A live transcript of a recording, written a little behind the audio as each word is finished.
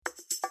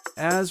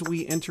as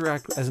we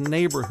interact as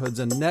neighborhoods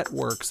and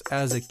networks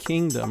as a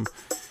kingdom,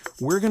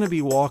 we're going to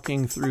be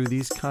walking through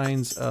these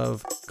kinds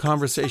of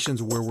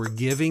conversations where we're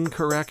giving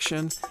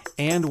correction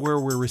and where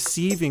we're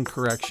receiving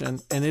correction,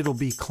 and it'll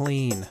be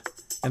clean.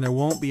 And there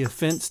won't be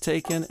offense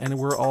taken, and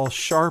we're all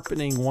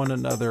sharpening one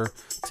another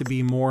to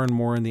be more and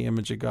more in the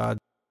image of God.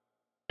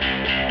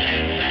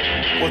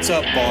 What's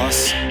up,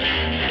 boss?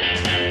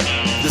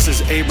 This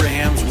is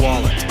Abraham's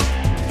wallet.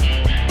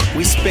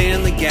 We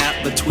span the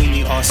gap between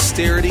the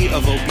austerity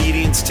of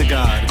obedience to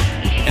God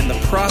and the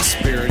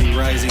prosperity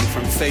rising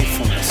from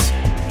faithfulness.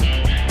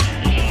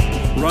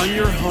 Run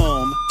your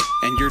home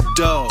and your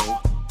dough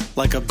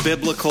like a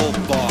biblical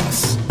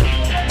boss.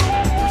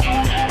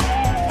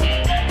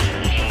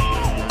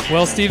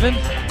 Well, Stephen,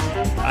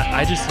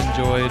 I just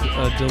enjoyed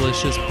a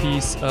delicious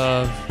piece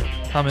of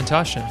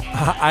Hamantashen.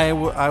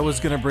 I was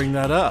going to bring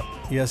that up.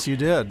 Yes, you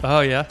did.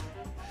 Oh, yeah.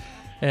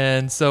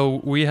 And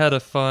so we had a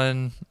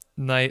fun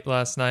night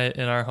last night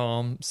in our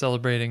home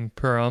celebrating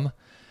Purim,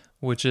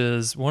 which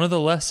is one of the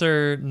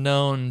lesser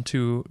known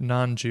to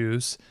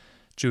non-Jews,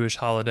 Jewish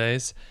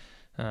holidays.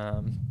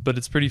 But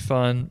it's pretty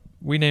fun.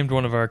 We named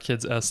one of our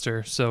kids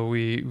Esther, so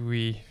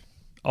we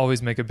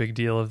always make a big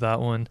deal of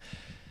that one.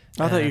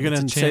 I thought you were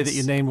going to say that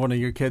you named one of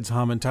your kids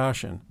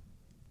Hamantashen.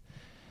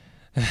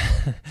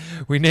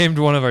 We named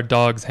one of our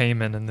dogs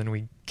Haman, and then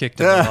we kicked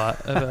him a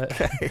lot.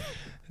 Okay.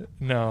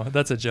 No,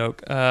 that's a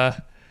joke.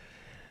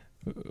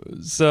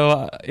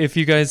 So if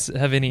you guys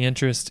have any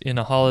interest in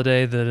a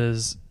holiday that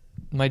is,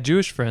 my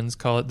Jewish friends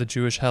call it the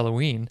Jewish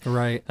Halloween.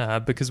 Right.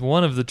 Because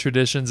one of the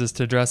traditions is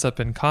to dress up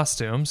in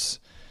costumes.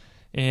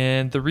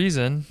 And the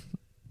reason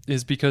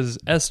is because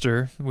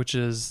Esther, which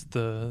is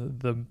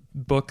the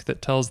book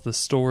that tells the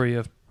story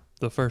of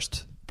the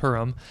first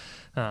Purim,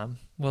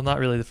 well, not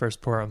really the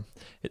first Purim.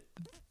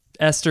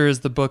 Esther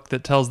is the book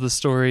that tells the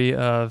story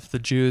of the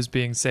Jews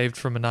being saved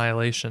from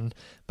annihilation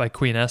by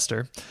Queen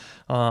Esther.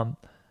 That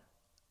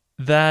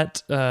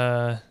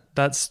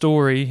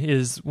story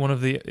is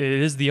it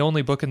is the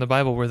only book in the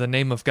Bible where the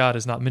name of God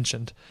is not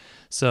mentioned.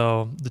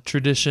 So the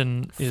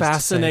tradition is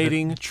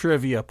fascinating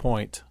trivia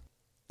point.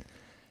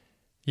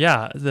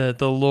 Yeah,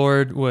 the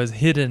Lord was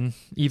hidden,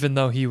 even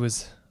though he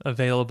was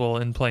available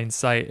in plain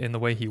sight in the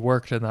way he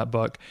worked in that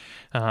book.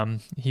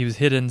 He was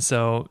hidden,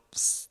 so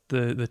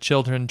the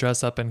children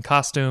dress up in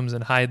costumes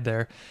and hide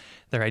their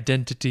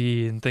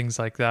identity and things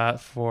like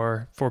that.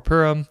 For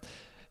Purim,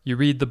 you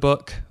read the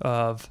book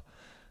of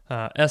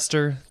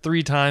Esther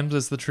 3 times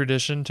is the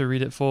tradition, to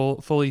read it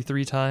fully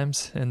 3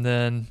 times, and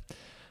then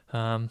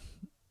the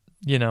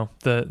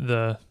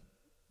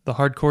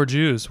hardcore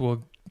Jews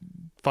will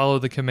follow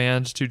the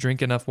command to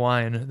drink enough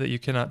wine that you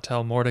cannot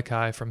tell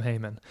Mordecai from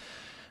Haman.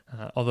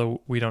 Although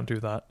we don't do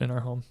that in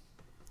our home.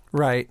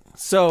 Right.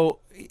 So,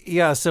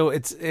 yeah, so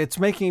it's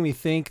making me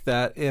think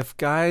that if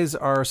guys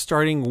are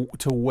starting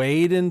to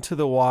wade into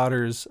the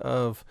waters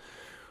of,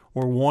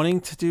 or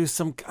wanting to do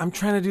I'm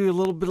trying to do a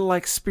little bit of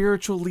like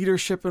spiritual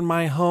leadership in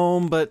my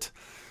home, but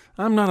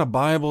I'm not a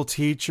Bible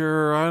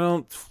teacher. I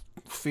don't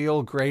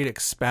feel great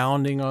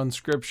expounding on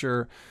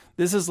scripture.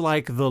 This is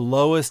like the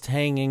lowest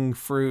hanging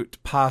fruit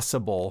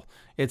possible.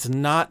 It's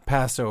not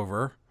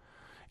Passover.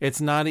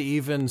 It's not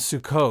even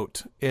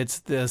Sukkot. It's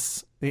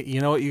this,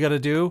 you know what you got to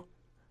do?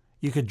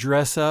 You could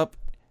dress up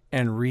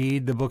and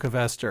read the book of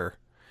Esther.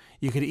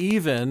 You could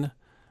even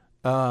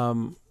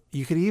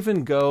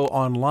go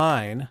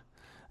online.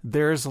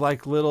 There's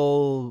like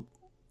little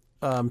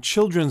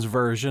children's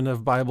version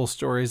of Bible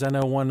stories. I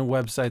know one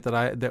website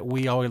that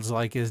we always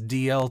like is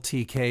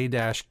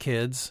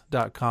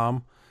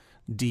dltk-kids.com,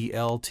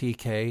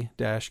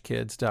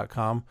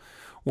 dltk-kids.com,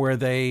 where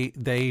they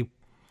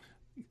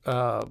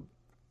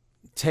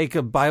take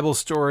a Bible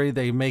story,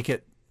 they make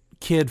it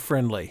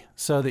kid-friendly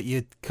so that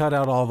you cut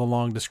out all the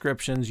long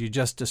descriptions, you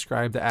just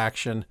describe the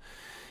action.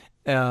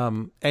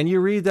 And you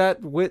read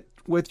that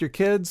with your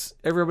kids,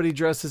 everybody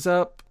dresses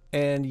up,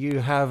 and you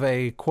have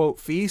a, quote,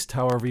 feast,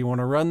 however you want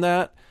to run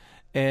that.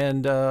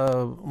 And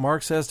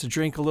Mark says to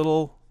drink a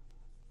little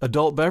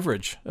adult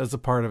beverage as a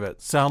part of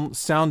it. Sound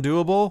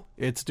doable?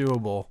 It's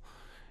doable.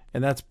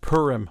 And that's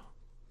Purim.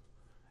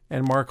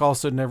 And Mark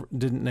also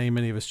didn't name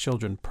any of his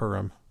children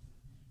Purim.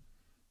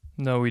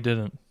 No, we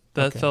didn't.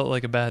 That felt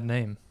like a bad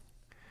name.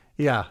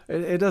 Yeah,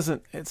 it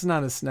doesn't. It's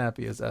not as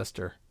snappy as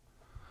Esther.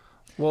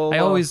 Well, I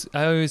always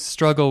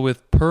struggle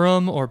with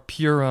Purim or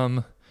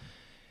Purim.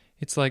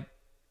 It's like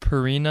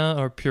Purina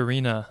or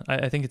Purina.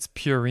 I think it's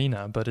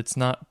Purina, but it's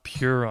not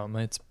Purim.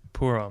 It's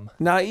Purim.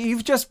 Now,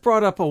 you've just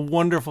brought up a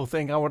wonderful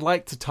thing I would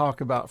like to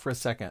talk about for a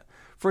second.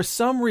 For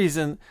some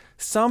reason,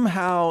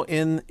 somehow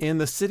in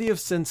the city of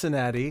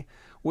Cincinnati,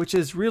 which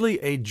is really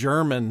a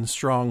German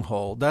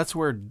stronghold,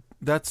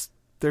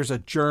 there's a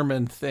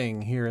German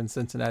thing here in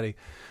Cincinnati.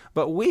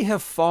 But we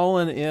have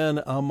fallen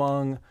in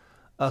among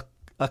a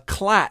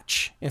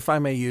clatch, if I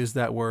may use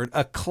that word,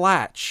 a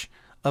clatch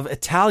of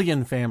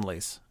Italian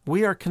families.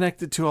 We are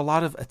connected to a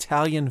lot of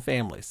Italian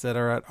families that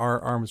are at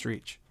our arm's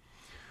reach.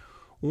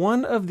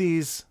 One of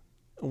these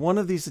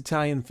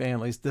Italian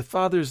families, the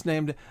father's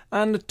named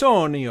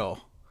Antonio.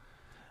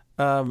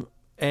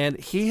 And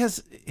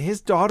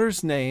his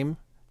daughter's name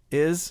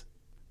is,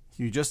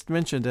 you just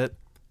mentioned it,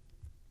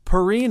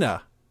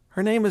 Purina.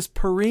 Her name is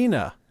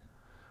Purina,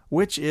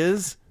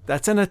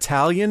 that's an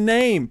Italian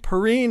name,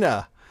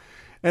 Purina.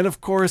 And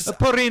of course,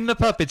 Purina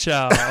puppy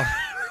chow.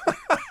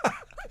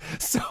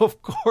 So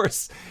of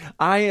course,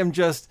 I am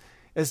just,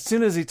 as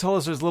soon as he told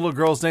us there's little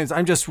girls' names,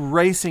 I'm just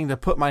racing to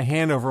put my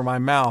hand over my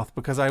mouth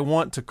because I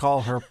want to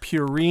call her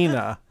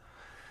Purina.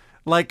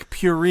 Like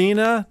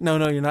Purina? No,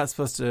 you're not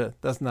supposed to.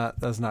 That's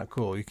not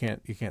cool. You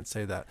can't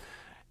say that.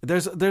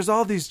 There's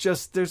all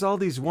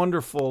these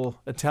wonderful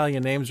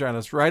Italian names around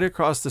us. Right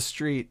across the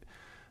street,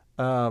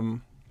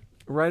 the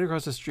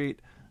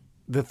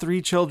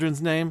three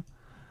children's name,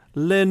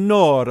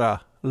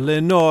 Lenora.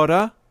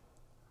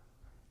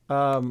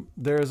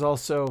 There's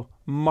also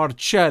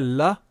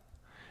Marcella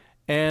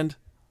and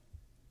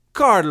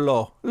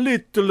Carlo,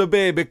 little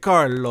baby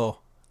Carlo.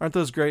 Aren't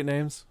those great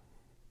names?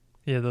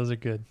 Yeah, those are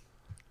good.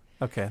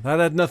 Okay, that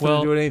had nothing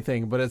to do with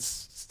anything, but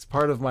it's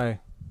part of my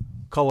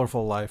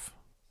colorful life.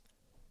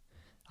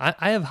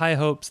 I have high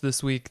hopes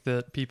this week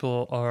that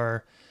people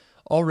are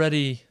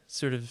already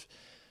sort of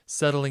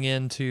settling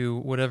into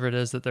whatever it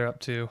is that they're up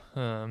to,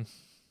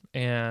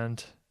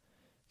 and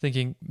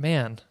thinking,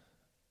 man,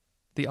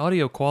 the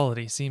audio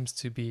quality seems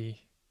to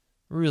be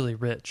really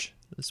rich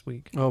this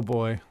week. Oh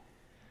boy.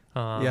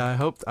 Yeah,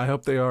 I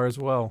hope they are as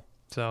well.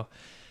 So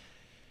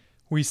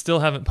we still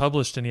haven't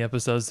published any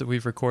episodes that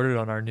we've recorded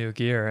on our new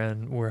gear,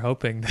 and we're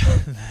hoping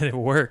that it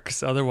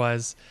works.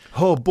 Otherwise,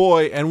 oh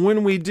boy, and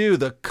when we do,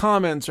 the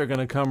comments are going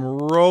to come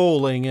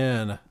rolling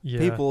in. Yeah.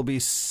 People will be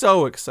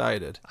so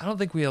excited. I don't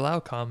think we allow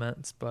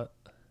comments, but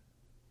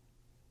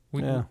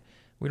we don't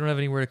have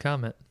anywhere to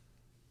comment.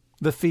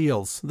 The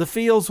feels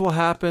will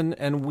happen,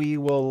 and we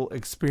will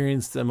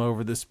experience them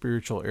over the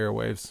spiritual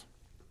airwaves.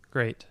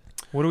 Great.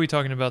 What are we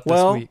talking about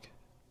this week?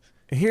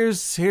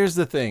 Here's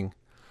the thing.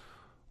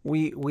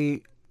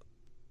 We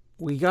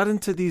got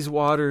into these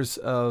waters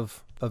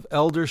of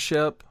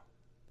eldership.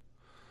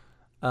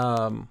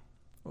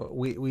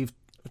 We've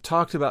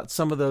talked about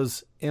some of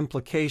those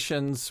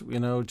implications.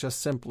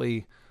 Just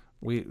simply,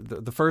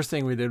 the first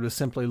thing we did was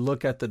simply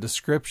look at the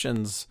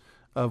descriptions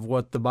of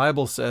what the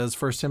Bible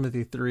says. 1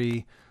 Timothy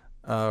 3,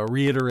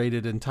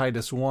 reiterated in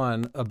Titus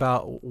 1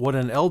 about what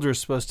an elder is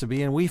supposed to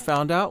be, and we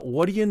found out.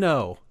 What do you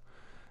know?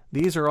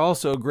 These are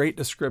also great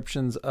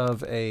descriptions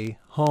of a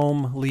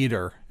home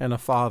leader and a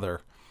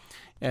father.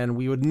 And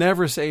we would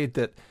never say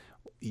that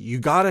you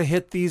got to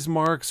hit these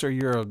marks or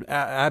you're an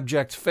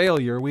abject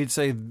failure. We'd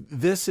say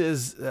this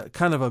is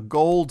kind of a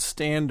gold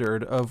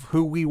standard of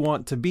who we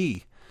want to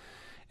be.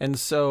 And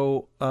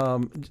so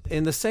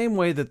in the same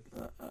way that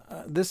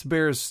this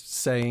bears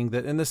saying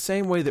that in the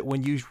same way that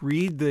when you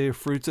read the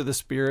fruits of the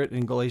Spirit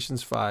in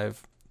Galatians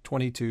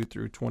 5:22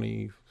 through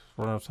 20,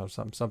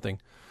 something,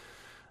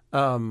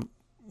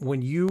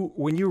 when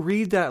you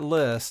read that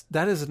list,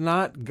 that is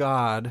not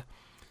God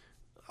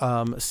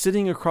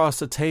sitting across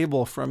the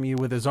table from you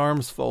with his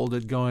arms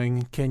folded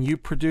going, can you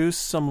produce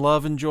some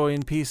love and joy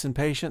and peace and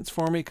patience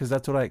for me? Because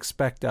that's what I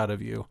expect out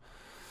of you.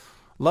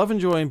 Love and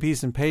joy and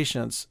peace and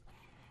patience,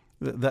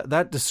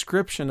 that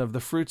description of the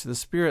fruits of the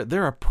Spirit,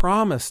 they're a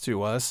promise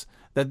to us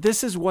that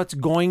this is what's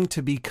going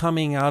to be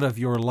coming out of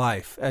your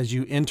life as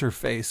you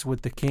interface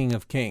with the King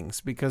of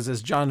Kings. Because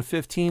as John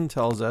 15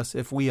 tells us,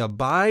 if we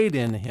abide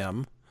in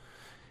him,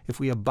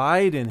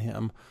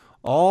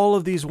 all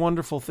of these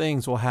wonderful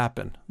things will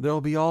happen. There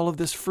will be all of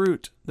this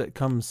fruit that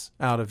comes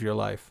out of your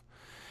life.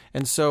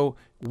 And so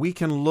we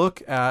can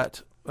look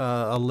at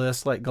a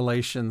list like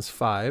Galatians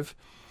 5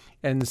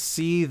 and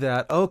see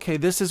that, okay,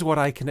 this is what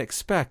I can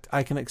expect.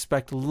 I can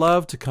expect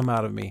love to come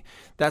out of me.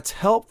 That's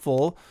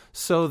helpful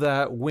so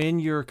that when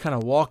you're kind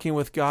of walking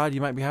with God,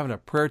 you might be having a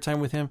prayer time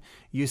with him,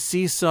 you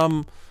see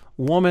some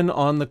woman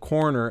on the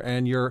corner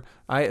and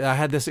I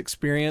had this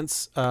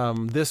experience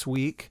this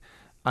week.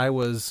 I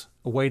was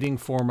waiting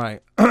for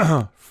my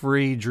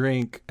free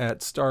drink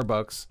at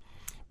Starbucks.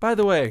 By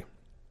the way,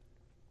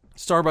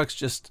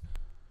 Starbucks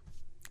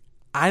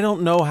I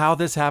don't know how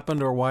this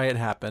happened or why it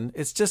happened.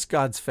 It's just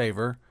God's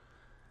favor.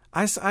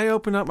 I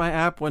opened up my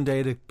app one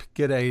day to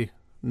get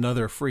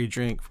another free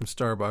drink from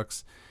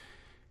Starbucks,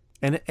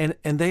 and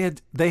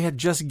they had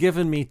just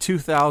given me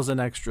 2,000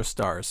 extra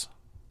stars.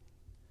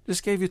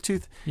 Just gave you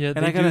two. Yeah,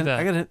 and they do that.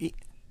 I got an.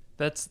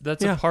 That's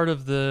a part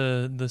of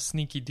the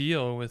sneaky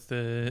deal with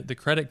the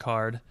credit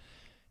card,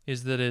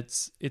 is that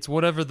it's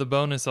whatever the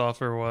bonus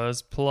offer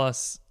was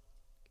plus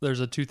there's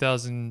a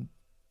 2,000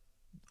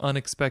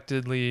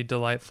 unexpectedly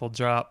delightful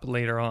drop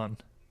later on.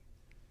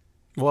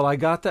 Well, I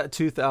got that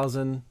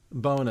 2,000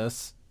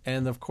 bonus,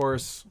 and of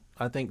course,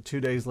 I think 2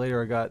 days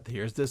later I got,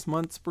 here's this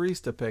month's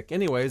barista pick.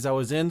 Anyways, I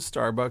was in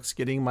Starbucks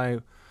getting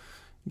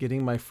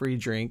my free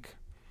drink,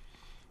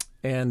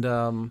 and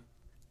you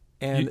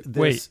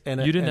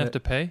didn't have to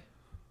pay?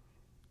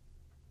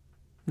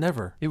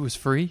 Never. It was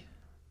free?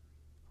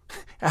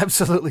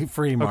 Absolutely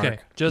free, Mark. Okay,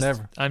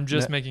 I'm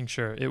just making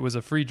sure. It was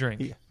a free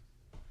drink.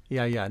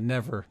 Yeah.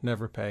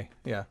 Never pay.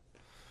 Yeah.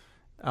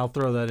 I'll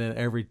throw that in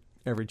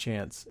every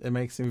chance. It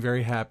makes me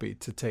very happy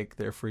to take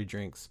their free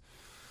drinks.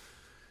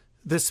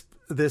 This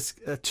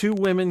two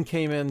women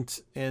came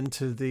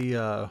into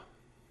the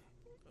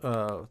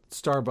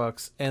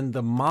Starbucks, and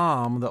the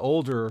mom, the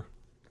older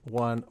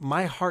one,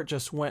 my heart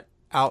just went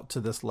out to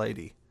this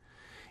lady.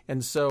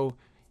 And so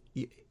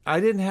I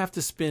didn't have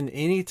to spend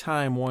any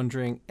time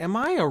wondering, am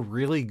I a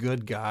really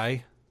good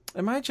guy?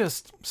 Am I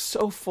just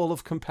so full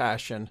of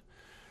compassion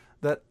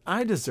that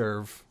I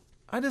deserve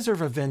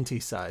a venti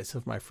size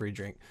of my free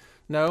drink?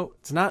 No,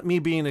 it's not me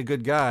being a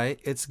good guy.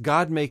 It's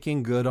God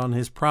making good on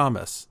his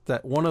promise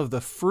that one of the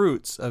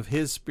fruits of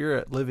his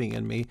Spirit living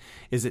in me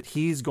is that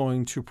he's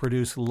going to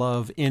produce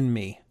love in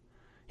me.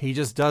 He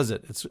just does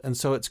it. And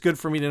so it's good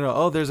for me to know,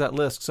 oh, there's that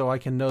list, so I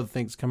can know the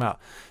things come out.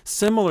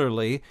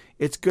 Similarly,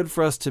 it's good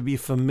for us to be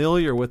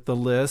familiar with the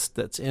list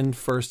that's in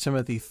 1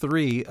 Timothy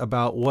 3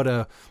 about what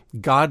a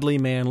godly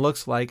man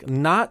looks like,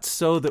 not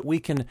so that we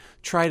can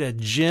try to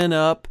gin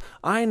up,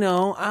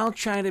 I'll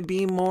try to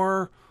be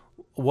more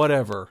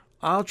whatever.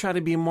 I'll try to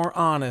be more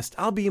honest.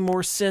 I'll be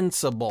more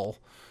sensible.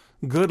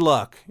 Good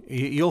luck.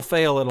 You'll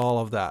fail at all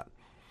of that.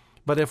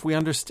 But if we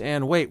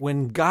understand, wait,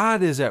 when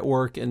God is at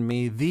work in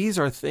me, these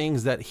are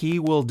things that he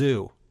will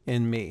do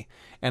in me.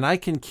 And I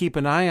can keep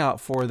an eye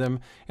out for them,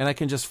 and I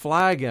can just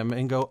flag him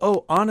and go,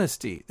 oh,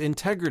 honesty,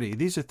 integrity,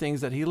 these are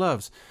things that he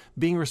loves.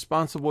 Being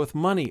responsible with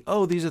money,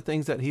 oh, these are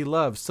things that he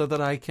loves, so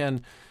that I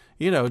can,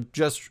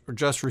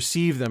 just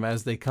receive them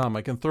as they come.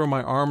 I can throw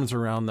my arms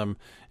around them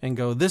and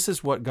go, this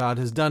is what God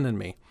has done in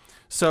me.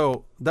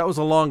 So that was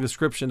a long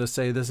description to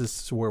say this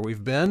is where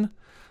we've been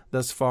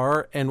thus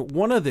far. And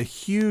one of the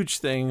huge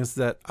things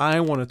that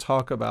I want to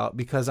talk about,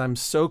 because I'm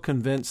so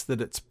convinced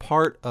that it's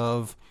part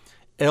of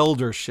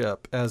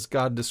eldership as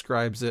God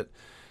describes it,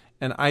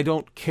 and I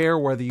don't care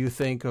whether you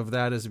think of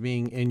that as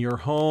being in your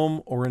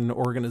home or in an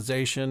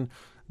organization,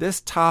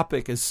 this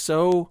topic is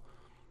so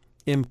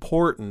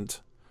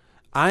important.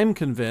 I'm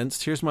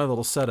convinced, here's my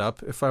little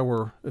setup, if I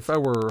were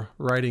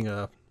writing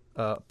a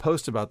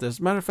post about this.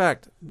 Matter of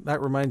fact,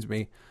 that reminds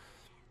me,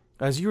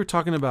 as you were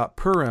talking about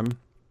Purim,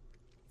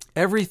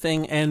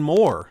 everything and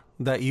more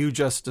that you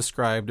just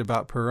described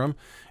about Purim,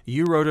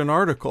 you wrote an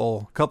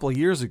article a couple of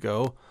years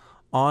ago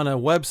on a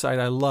website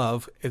I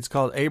love. It's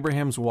called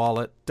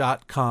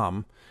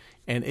abrahamswallet.com,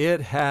 and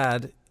it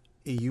had,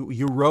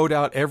 you wrote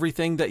out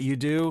everything that you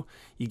do.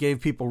 You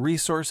gave people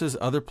resources,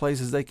 other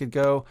places they could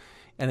go.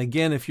 And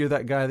again, if you're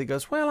that guy that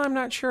goes, well, I'm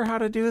not sure how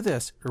to do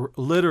this.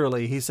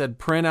 Literally, he said,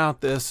 print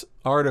out this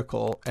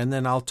article and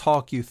then I'll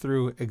talk you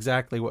through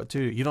exactly what to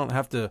do. You don't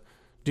have to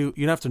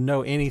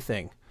know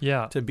anything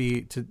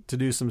to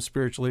do some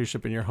spiritual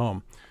leadership in your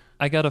home.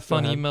 I got a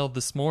fun email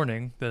this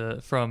morning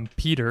from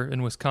Peter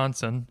in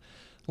Wisconsin,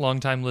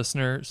 longtime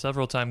listener,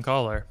 several time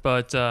caller.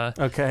 But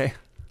okay,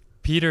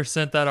 Peter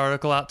sent that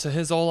article out to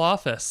his whole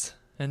office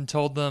and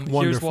told them,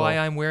 here's why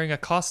I'm wearing a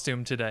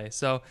costume today.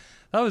 So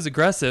that was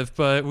aggressive,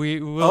 but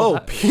we will. Oh,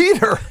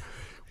 Peter.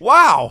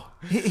 Wow.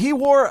 He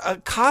wore a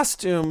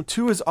costume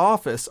to his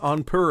office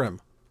on Purim.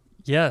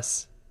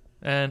 Yes.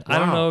 And wow. I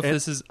don't know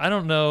if I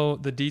don't know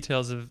the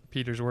details of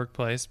Peter's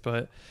workplace,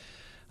 but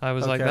I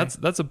was like,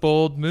 that's a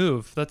bold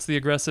move. That's the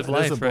aggressive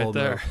life right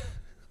there. Move.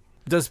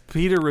 Does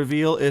Peter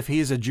reveal if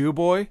he's a Jew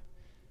boy?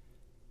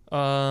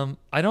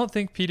 I don't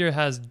think Peter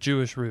has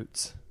Jewish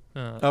roots.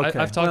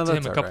 I've talked to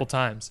him a couple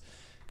times,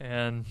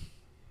 and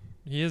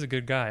he is a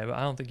good guy, but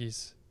I don't think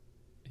he's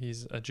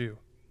a Jew.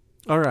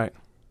 All right.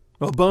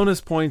 Well,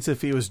 bonus points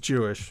if he was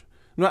Jewish.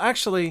 No,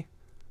 actually,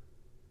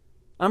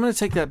 I'm going to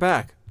take that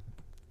back.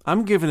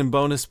 I'm giving him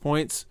bonus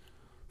points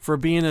for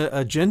being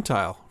a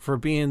Gentile, for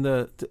being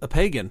a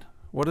pagan.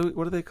 What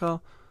do they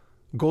call?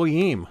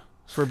 Goyim.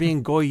 For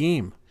being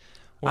Goyim.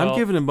 Well, I'm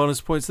giving him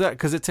bonus points for that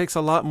because it takes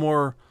a lot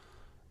more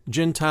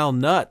Gentile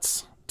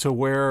nuts to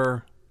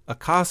wear a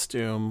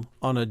costume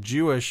on a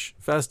Jewish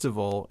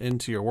festival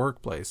into your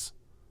workplace.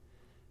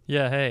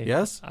 Yeah, hey.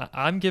 Yes?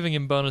 I'm giving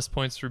him bonus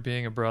points for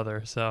being a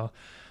brother, so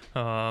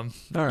all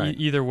right.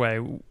 Either way,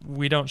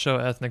 we don't show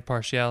ethnic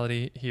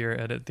partiality here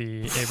at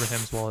the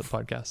Abraham's Wallet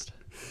podcast.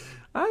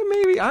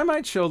 I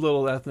might show a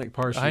little ethnic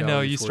partiality. I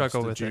know you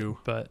struggle with Jew. It,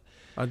 but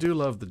I do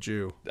love the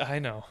Jew. I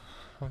know.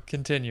 I'll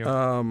continue.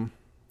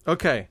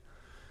 Okay.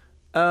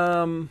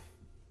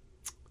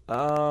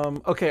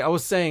 Okay, I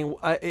was saying,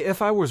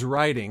 if I was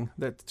writing,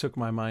 that took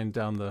my mind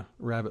down the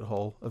rabbit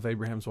hole of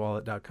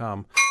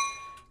abrahamswallet.com.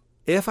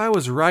 If I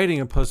was writing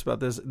a post about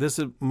this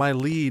my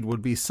lead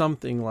would be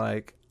something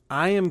like,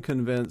 I am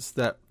convinced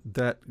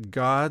that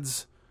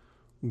God's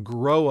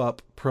grow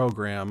up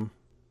program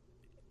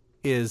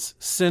is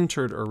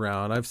centered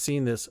around, I've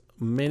seen this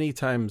many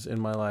times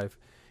in my life,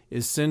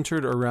 is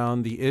centered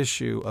around the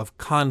issue of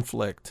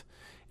conflict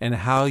and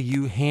how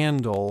you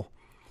handle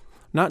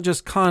not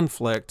just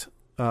conflict.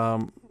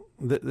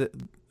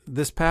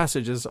 This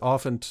passage is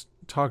often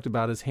talked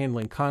about as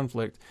handling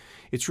conflict.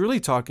 It's really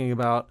talking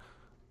about,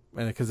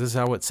 because this is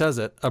how it says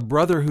it, a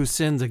brother who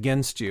sins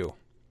against you.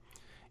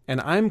 And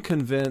I'm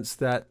convinced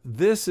that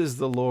this is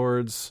the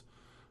Lord's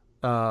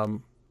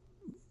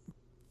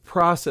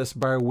process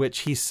by which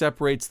he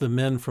separates the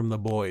men from the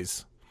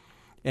boys.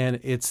 And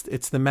it's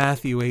the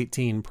Matthew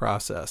 18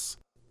 process.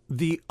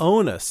 The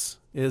onus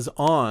is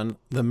on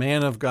the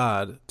man of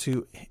God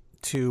to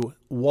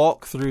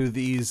walk through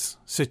these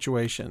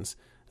situations.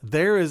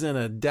 There isn't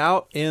a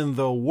doubt in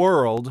the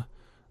world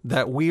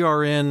that we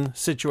are in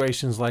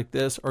situations like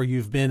this, or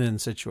you've been in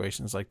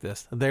situations like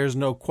this. There's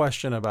no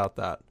question about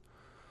that.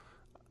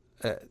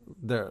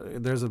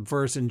 There's a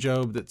verse in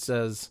Job that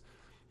says,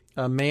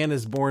 a man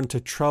is born to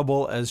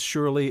trouble as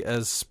surely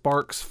as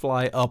sparks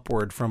fly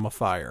upward from a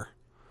fire.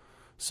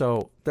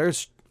 So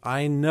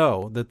I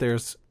know that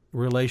there's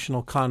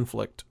relational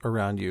conflict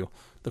around you.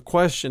 The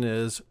question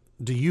is,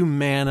 do you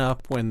man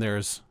up when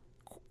there's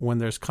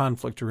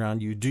conflict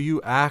around you? Do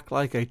you act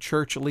like a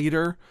church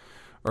leader,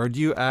 or do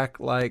you act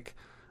like,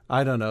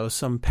 I don't know,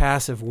 some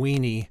passive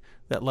weenie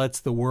that lets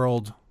the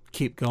world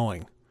keep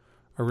going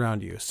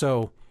around you?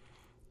 So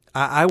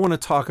I want to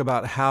talk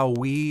about how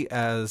we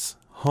as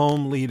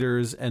home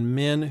leaders and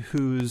men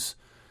whose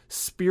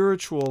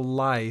spiritual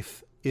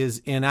life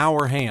is in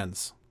our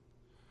hands.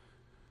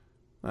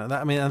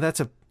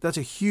 That's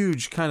a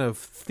huge kind of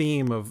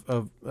theme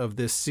of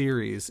this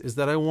series, is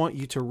that I want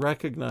you to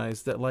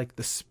recognize that, like,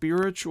 the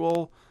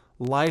spiritual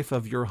life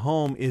of your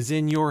home is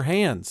in your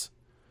hands.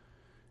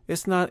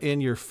 It's not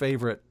in your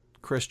favorite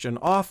Christian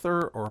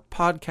author or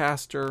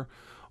podcaster,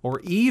 or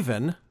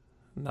even,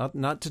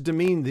 not to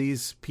demean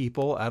these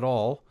people at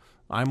all,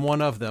 I'm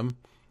one of them,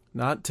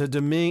 not to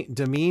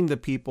demean the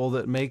people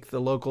that make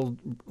the local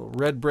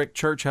red brick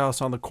church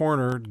house on the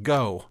corner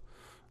go.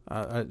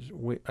 I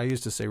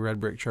used to say red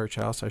brick church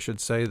house. I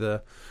should say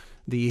the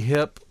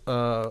hip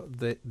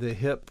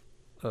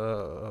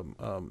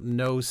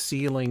no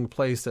ceiling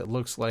place that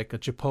looks like a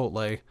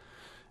Chipotle.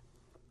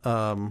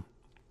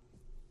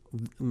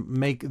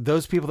 Make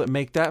those people that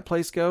make that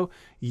place go.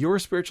 Your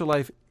spiritual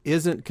life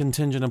isn't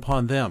contingent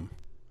upon them.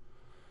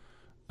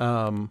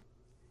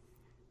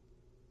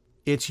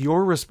 It's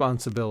your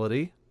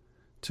responsibility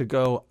to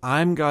go,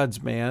 I'm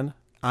God's man.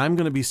 I'm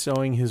going to be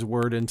sowing his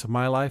word into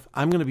my life.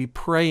 I'm going to be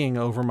praying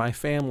over my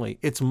family.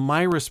 It's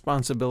my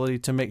responsibility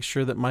to make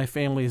sure that my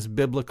family is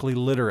biblically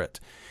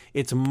literate.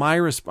 It's my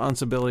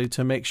responsibility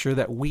to make sure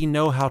that we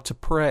know how to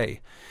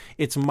pray.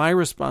 It's my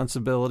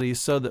responsibility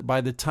so that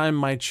by the time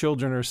my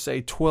children are,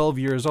 say, 12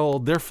 years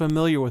old, they're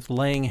familiar with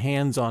laying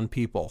hands on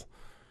people.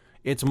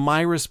 It's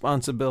my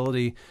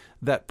responsibility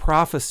that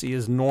prophecy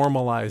is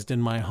normalized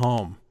in my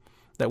home.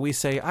 That we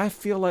say, I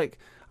feel like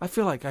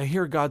I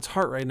hear God's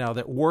heart right now,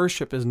 that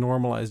worship is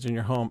normalized in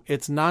your home.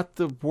 It's not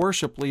the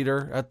worship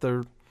leader at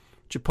the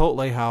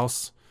Chipotle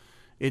house.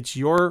 It's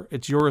your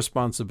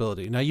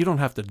responsibility. Now, you don't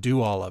have to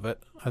do all of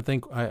it.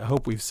 I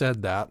hope we've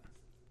said that.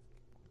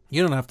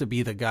 You don't have to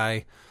be the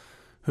guy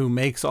who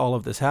makes all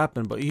of this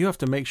happen, but you have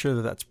to make sure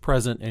that that's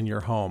present in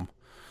your home.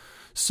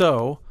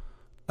 So,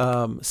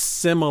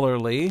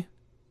 similarly,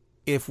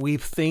 if we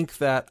think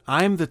that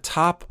I'm the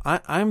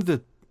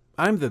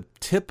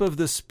tip of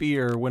the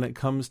spear when it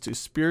comes to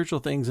spiritual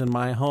things in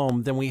my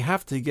home, then we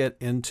have to get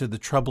into the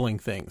troubling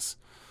things.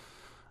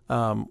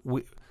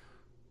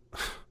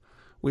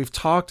 We've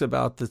talked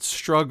about the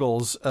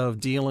struggles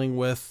of dealing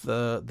with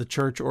the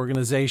church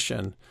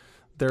organization.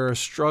 There are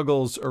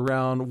struggles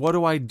around, what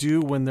do I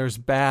do when there's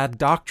bad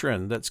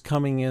doctrine that's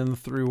coming in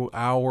through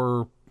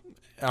our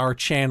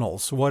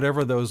channels,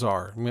 whatever those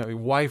are.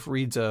 Wife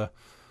reads a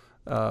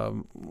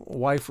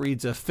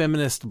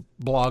feminist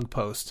blog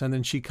post, and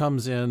then she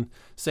comes in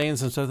saying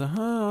some stuff,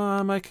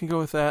 I might can go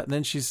with that, and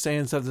then she's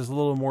saying stuff that's a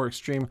little more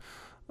extreme.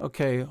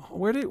 Okay,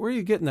 where are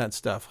you getting that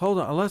stuff? Hold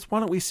on, why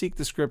don't we seek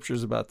the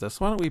scriptures about this?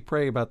 Why don't we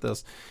pray about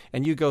this?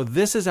 And you go,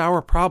 this is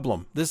our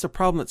problem. This is a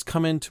problem that's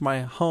come into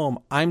my home.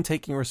 I'm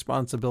taking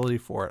responsibility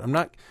for it. I'm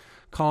not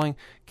calling,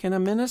 can a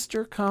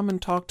minister come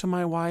and talk to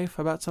my wife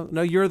about something?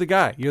 No, you're the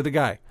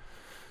guy.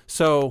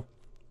 So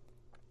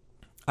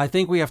I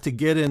think we have to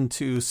get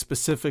into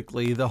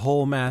specifically the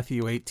whole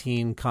Matthew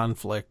 18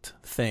 conflict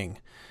thing.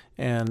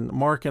 And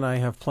Mark and I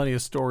have plenty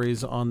of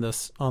stories on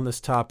this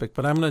topic,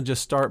 but I'm going to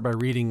just start by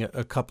reading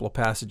a couple of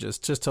passages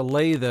just to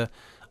lay the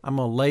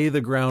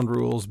ground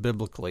rules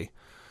biblically.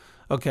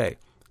 Okay,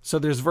 so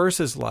there's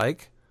verses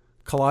like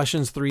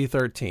Colossians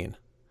 3:13.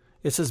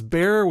 It says,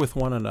 bear with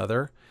one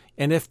another,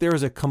 and if there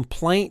is a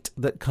complaint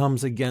that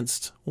comes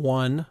against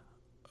one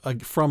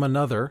from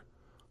another,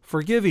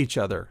 forgive each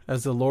other,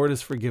 as the Lord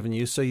has forgiven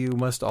you, so you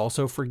must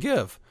also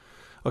forgive.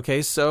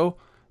 Okay, so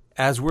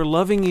as we're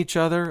loving each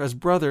other as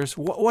brothers,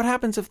 what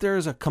happens if there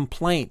is a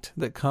complaint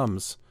that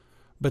comes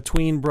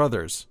between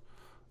brothers?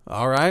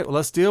 All right, well,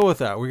 let's deal with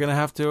that. We're going to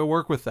have to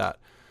work with that.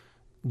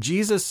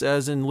 Jesus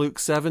says in Luke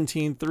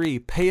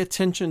 17:3, pay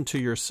attention to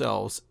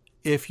yourselves.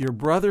 If your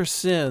brother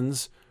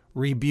sins,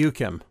 rebuke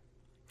him.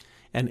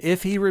 And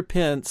if he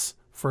repents,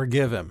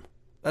 forgive him.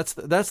 That's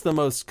the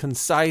most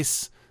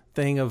concise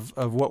thing of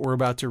what we're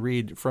about to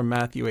read from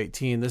Matthew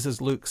 18. This is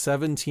Luke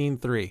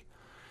 17:3.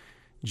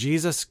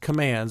 Jesus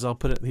commands, I'll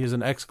put it, here's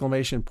an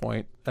exclamation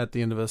point at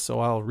the end of this, so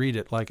I'll read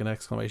it like an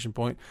exclamation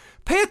point.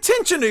 Pay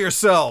attention to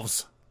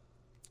yourselves.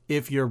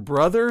 If your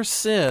brother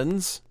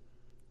sins,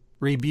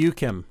 rebuke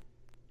him.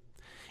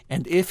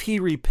 And if he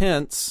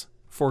repents,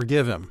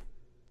 forgive him.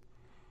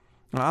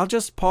 Now, I'll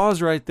just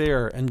pause right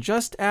there and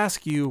just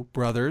ask you,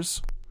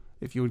 brothers,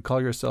 if you would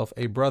call yourself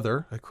a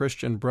brother, a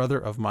Christian brother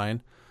of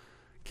mine,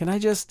 can I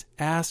just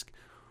ask,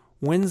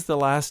 when's the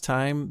last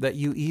time that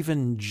you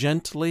even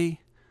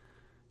gently,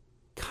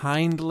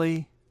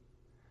 kindly,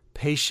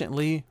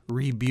 patiently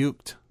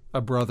rebuked a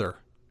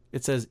brother?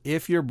 It says,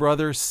 if your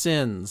brother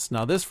sins.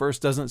 Now, this verse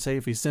doesn't say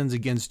if he sins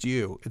against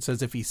you. It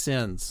says if he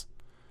sins.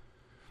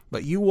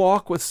 But you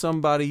walk with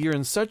somebody, you're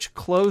in such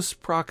close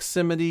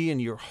proximity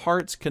and your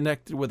heart's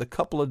connected with a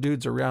couple of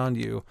dudes around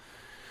you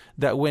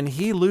that when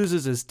he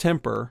loses his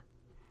temper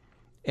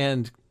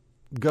and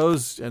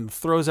goes and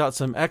throws out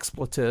some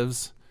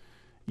expletives,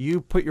 you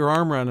put your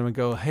arm around him and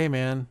go, hey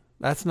man,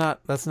 that's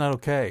not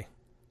okay.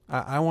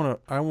 I want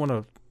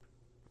to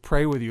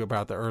pray with you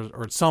about that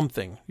or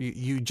something.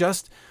 You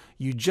just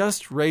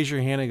raise your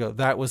hand and go,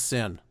 that was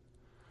sin.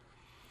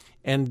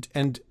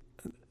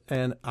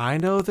 And I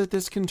know that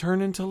this can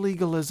turn into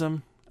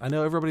legalism. I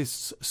know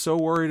everybody's so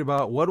worried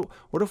about what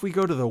if we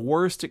go to the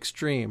worst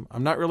extreme.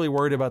 I'm not really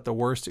worried about the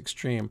worst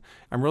extreme.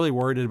 I'm really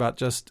worried about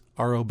just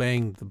our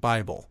obeying the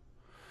Bible.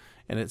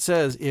 And it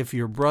says, if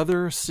your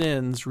brother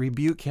sins,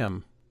 rebuke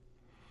him.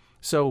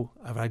 So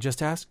I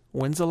just asked,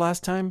 when's the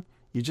last time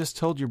you just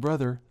told your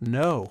brother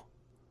no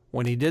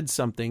when he did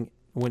something,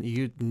 when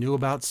you knew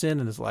about sin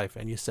in his life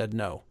and you said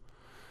no?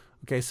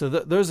 Okay, so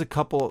there's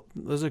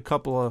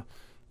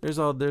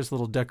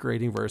little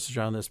decorating verses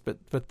around this,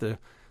 but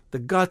the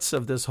guts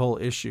of this whole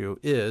issue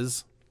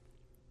is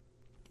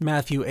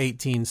Matthew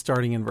 18,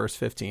 starting in verse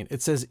 15.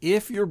 It says,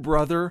 if your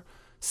brother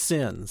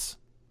sins,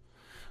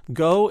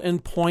 go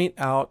and point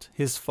out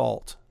his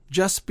fault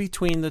just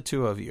between the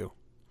two of you.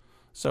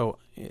 So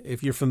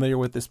if you're familiar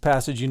with this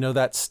passage, you know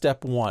that's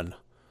step one.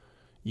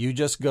 You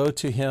just go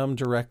to him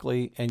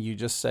directly and you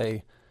just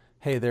say,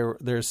 hey,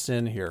 there's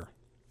sin here.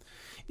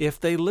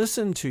 If they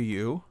listen to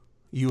you,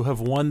 you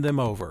have won them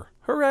over.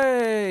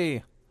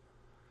 Hooray!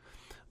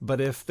 But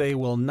if they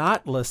will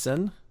not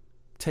listen,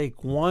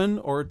 take one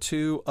or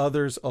two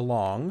others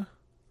along,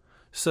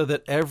 so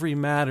that every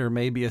matter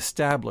may be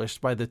established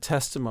by the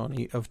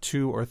testimony of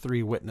 2 or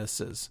 3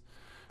 witnesses.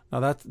 Now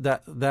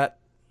that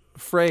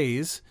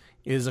phrase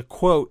is a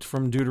quote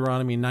from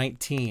Deuteronomy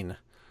 19,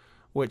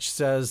 which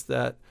says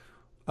that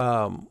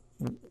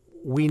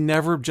we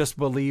never just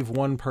believe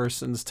one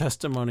person's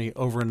testimony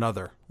over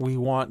another. We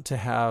want to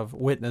have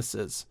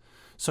witnesses.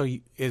 So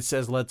it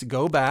says, let's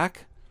go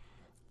back.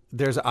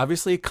 There's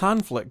obviously a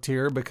conflict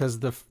here because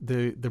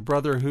the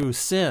brother who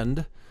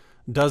sinned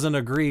doesn't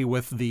agree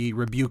with the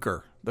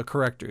rebuker, the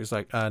corrector. He's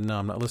like, no,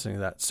 I'm not listening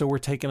to that. So we're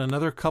taking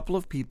another couple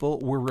of people.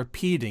 We're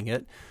repeating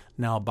it.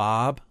 Now,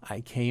 Bob,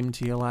 I came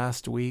to you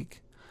last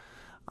week.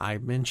 I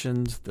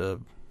mentioned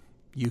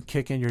you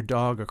kicking your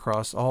dog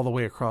all the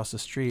way across the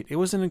street. It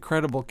was an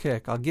incredible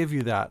kick. I'll give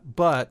you that.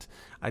 But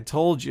I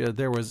told you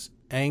there was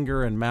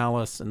anger and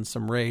malice and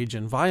some rage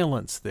and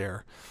violence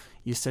there.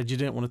 You said you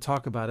didn't want to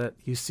talk about it.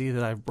 You see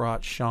that I've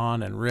brought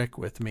Sean and Rick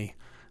with me.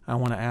 I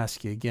want to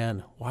ask you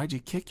again, why'd you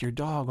kick your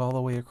dog all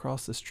the way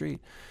across the street?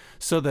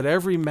 So that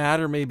every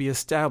matter may be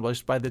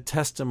established by the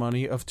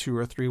testimony of 2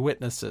 or 3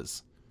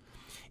 witnesses.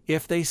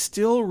 If they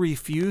still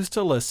refuse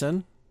to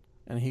listen,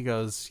 and he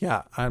goes,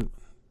 yeah,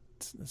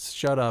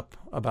 shut up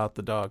about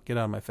the dog. Get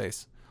out of my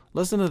face.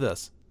 Listen to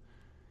this.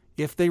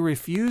 If they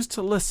refuse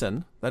to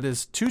listen, that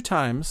is 2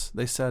 times,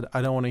 they said,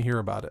 I don't want to hear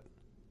about it.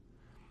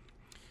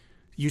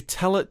 You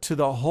tell it to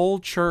the whole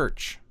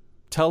church.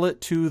 Tell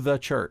it to the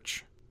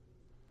church.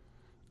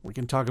 We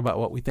can talk about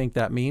what we think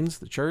that means,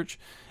 the church.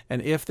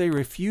 And if they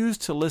refuse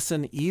to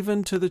listen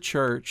even to the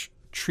church,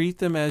 treat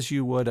them as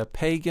you would a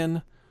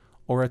pagan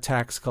or a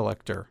tax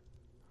collector.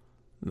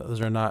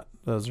 Those are not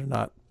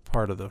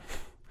part of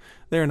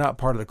they're not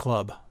part of the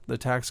club. The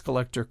tax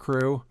collector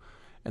crew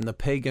and the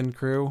pagan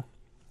crew,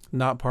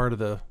 not part of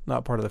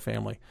the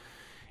family.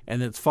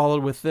 And it's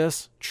followed with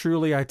this,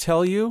 truly I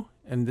tell you,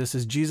 and this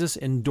is Jesus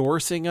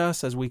endorsing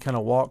us as we kind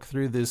of walk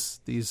through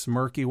these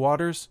murky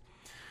waters.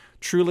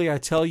 Truly I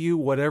tell you,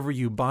 whatever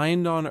you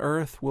bind on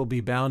earth will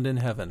be bound in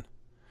heaven,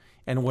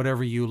 and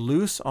whatever you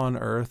loose on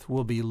earth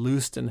will be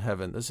loosed in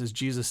heaven. This is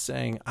Jesus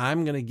saying,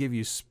 I'm going to give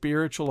you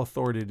spiritual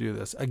authority to do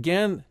this.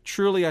 Again,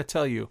 truly I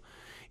tell you,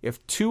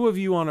 if 2 of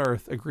you on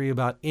earth agree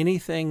about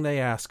anything they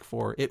ask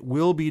for, it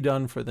will be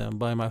done for them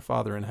by my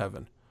Father in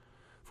heaven.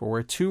 For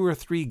where 2 or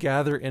 3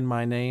 gather in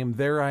my name,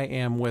 there I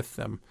am with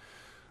them.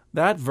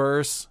 That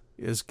verse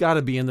has got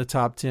to be in the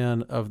top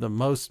 10 of the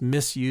most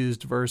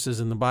misused verses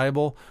in the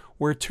Bible.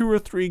 Where 2 or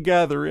 3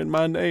 gather in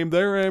my name,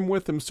 there I am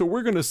with them. So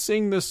we're going to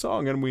sing this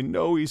song, and we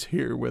know he's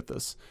here with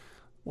us.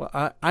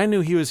 Well, I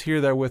knew he was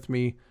here there with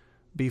me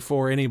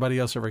before anybody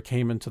else ever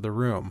came into the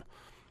room.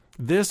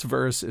 This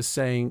verse is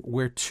saying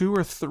where 2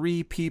 or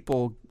 3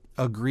 people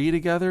agree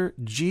together,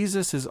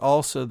 Jesus is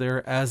also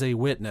there as a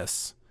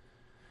witness.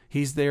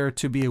 He's there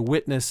to be a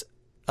witness,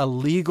 a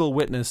legal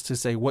witness, to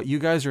say what you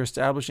guys are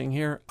establishing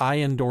here, I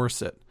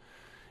endorse it.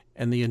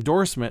 And the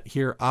endorsement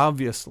here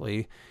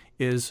obviously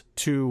is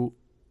to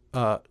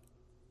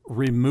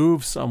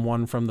remove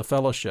someone from the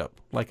fellowship,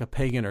 like a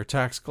pagan or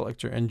tax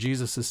collector, and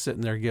Jesus is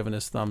sitting there giving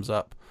his thumbs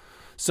up.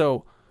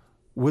 So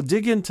we'll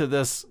dig into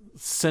this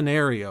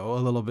scenario a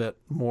little bit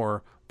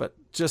more, but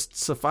just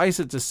suffice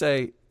it to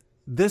say,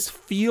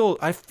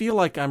 I feel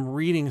like I'm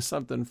reading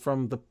something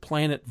from the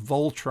planet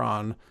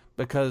Voltron,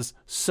 because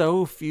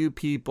so few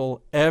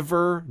people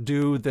ever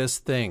do this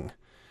thing.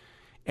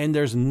 And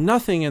there's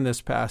nothing in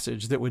this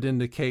passage that would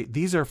indicate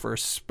these are for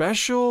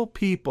special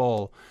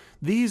people.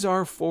 These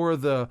are for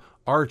the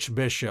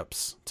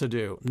archbishops to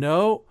do.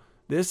 No,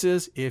 this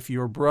is if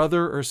your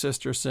brother or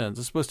sister sins.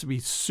 It's supposed to be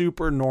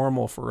super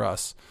normal for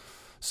us.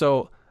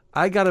 So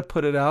I got to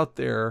put it out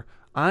there.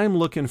 I'm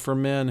looking for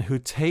men who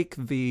take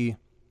the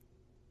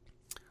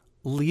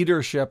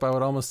leadership, I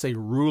would almost say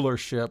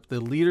rulership, the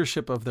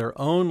leadership of their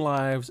own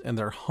lives and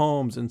their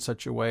homes in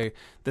such a way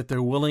that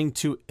they're willing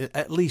to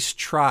at least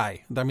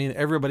try. I mean,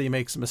 everybody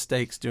makes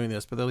mistakes doing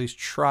this, but at least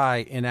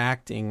try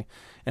enacting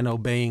and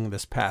obeying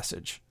this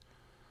passage.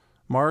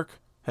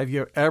 Mark, have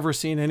you ever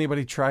seen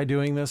anybody try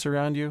doing this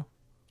around you?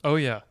 Oh,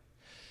 yeah.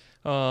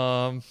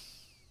 But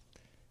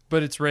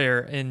it's rare.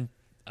 And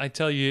I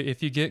tell you,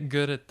 if you get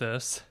good at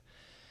this,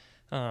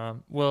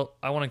 well,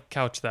 I want to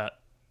couch that.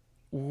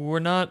 We're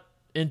not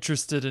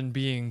interested in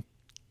being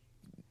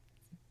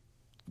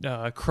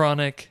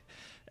chronic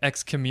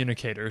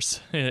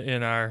excommunicators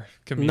in our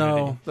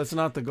community. No, that's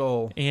not the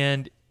goal.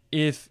 And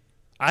if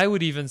I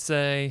would even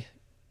say,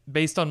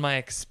 based on my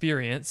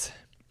experience,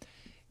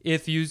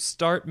 if you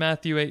start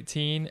Matthew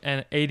 18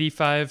 and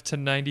 85 to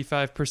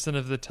 95%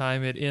 of the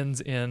time it ends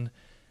in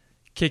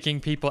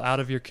because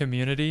of your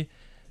community,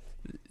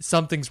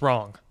 something's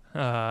wrong.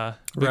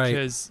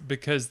 Because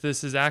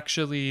this is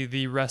actually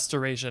the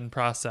restoration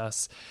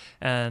process,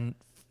 and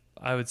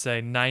I would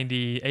say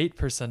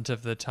 98%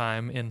 of the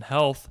time in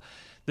health,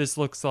 this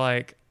looks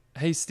like,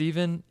 hey,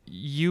 Stephen,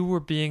 you were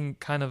being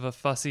kind of a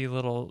fussy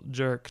little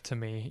jerk to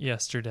me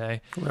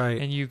yesterday. Right.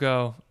 And you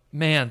go,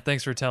 man,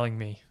 thanks for telling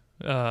me.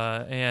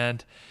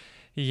 And,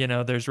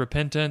 there's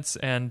repentance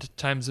and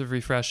times of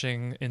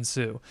refreshing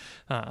ensue.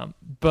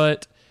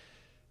 But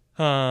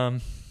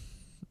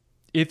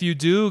if you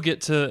do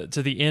get to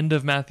the end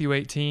of Matthew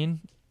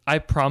 18, I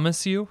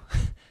promise you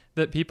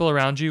that people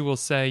around you will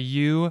say,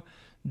 you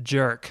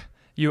jerk,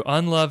 you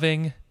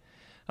unloving,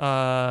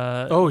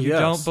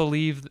 don't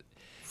believe...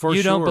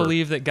 don't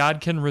believe that God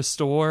can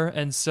restore,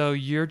 and so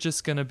you're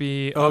just going to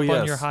be up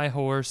on your high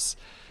horse.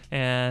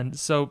 And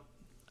so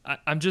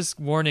I'm just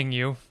warning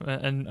you,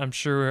 and I'm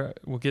sure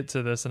we'll get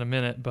to this in a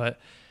minute, but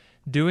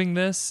doing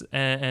this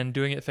and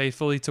doing it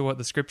faithfully to what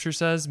the Scripture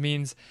says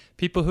means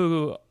people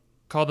who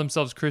call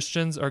themselves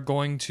Christians are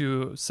going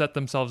to set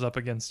themselves up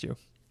against you.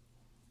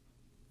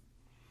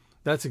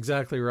 That's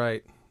exactly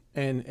right.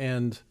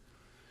 And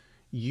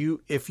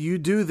if you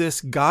do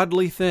this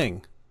godly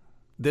thing,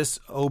 this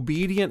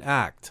obedient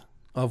act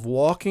of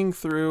walking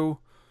through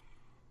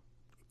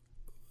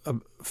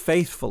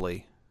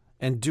faithfully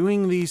and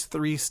doing these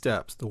 3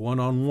 steps, the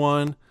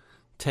one-on-one,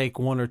 take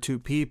 1 or 2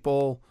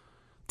 people,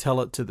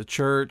 tell it to the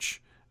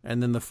church,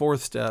 and then the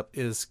 4th step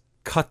is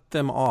cut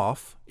them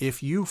off.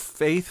 If you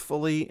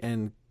faithfully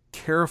and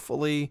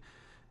carefully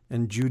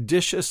and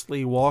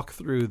judiciously walk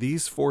through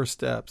these 4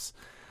 steps,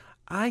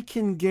 I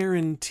can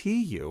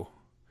guarantee you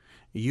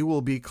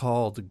will be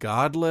called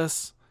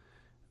godless,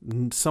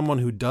 someone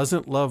who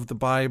doesn't love the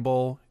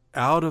Bible,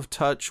 out of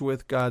touch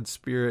with God's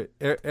Spirit.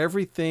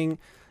 Everything,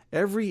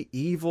 every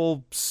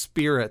evil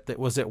spirit that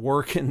was at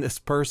work in this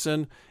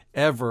person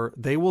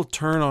they will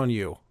turn on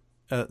you.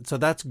 So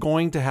that's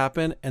going to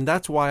happen, and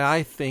that's why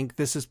I think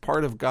this is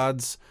part of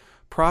God's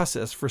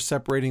process for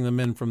separating the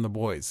men from the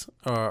boys,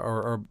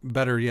 or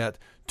better yet,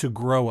 to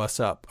grow us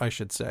up, I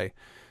should say,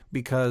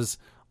 because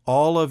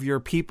all of your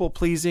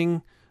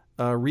people-pleasing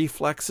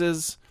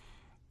reflexes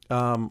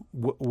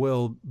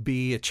will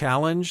be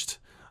challenged.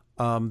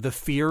 The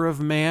fear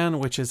of man,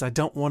 which is I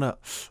don't want to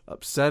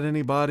upset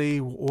anybody.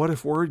 What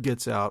if word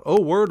gets out?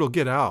 Oh, word will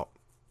get out.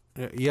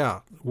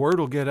 Yeah, word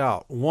will get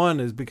out. One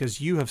is because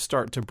you have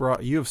started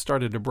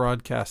to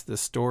broadcast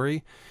this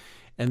story,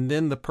 and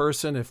then the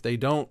person, if they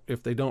don't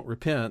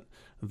repent,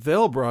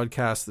 they'll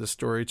broadcast this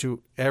story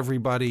to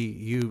everybody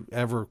you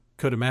ever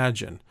could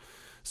imagine.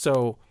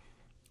 So,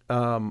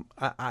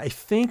 I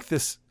think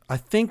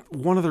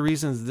one of the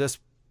reasons this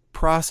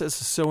process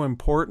is so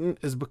important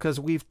is because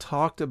we've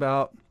talked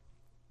about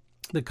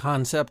the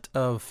concept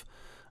of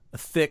a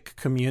thick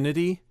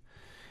community,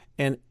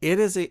 and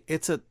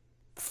it's a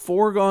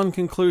foregone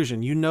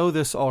conclusion. You know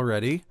this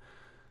already.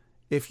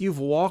 If you've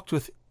walked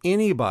with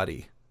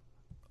anybody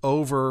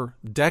over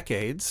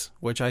decades,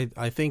 which I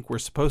think we're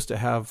supposed to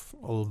have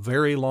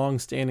very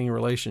long-standing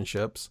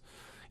relationships,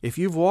 if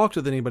you've walked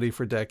with anybody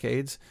for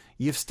decades,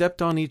 you've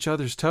stepped on each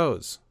other's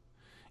toes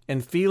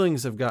and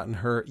feelings have gotten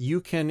hurt.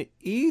 You can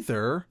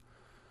either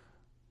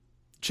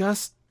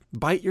just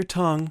bite your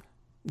tongue,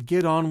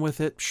 get on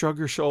with it, shrug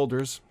your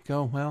shoulders,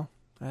 go, well,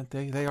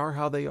 they are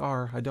how they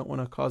are. I don't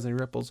want to cause any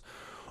ripples.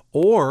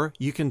 Or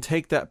you can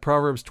take that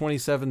Proverbs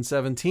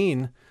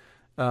 27:17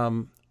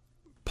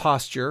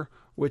 posture,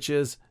 which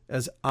is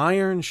as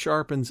iron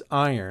sharpens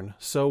iron,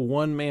 so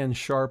one man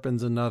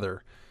sharpens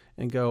another,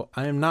 and go,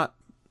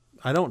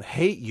 I don't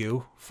hate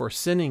you for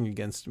sinning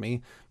against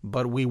me,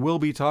 but we will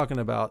be talking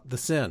about the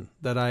sin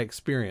that I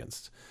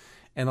experienced.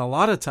 And a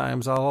lot of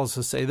times, I'll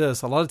also say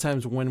this, a lot of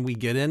times when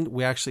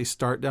we actually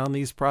start down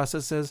these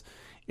processes,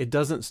 it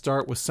doesn't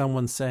start with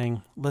someone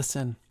saying,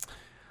 listen,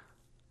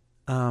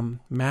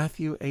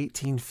 Matthew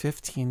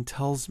 18:15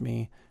 tells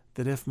me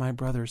that if my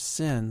brother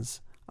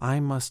sins, I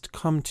must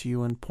come to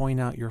you and point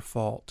out your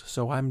fault.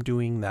 So I'm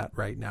doing that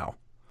right now.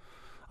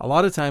 A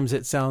lot of times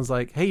it sounds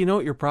like, hey, you know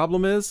what your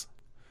problem is?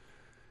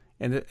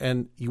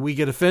 And we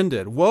get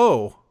offended.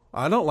 Whoa,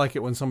 I don't like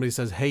it when somebody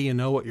says, hey, you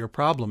know what your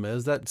problem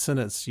is. That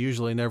sentence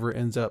usually never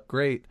ends up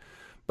great.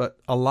 But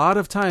a lot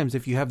of times,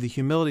 if you have the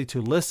humility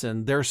to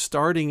listen, they're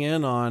starting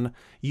in on,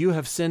 you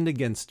have sinned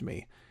against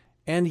me.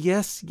 And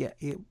yes,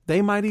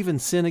 they might even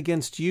sin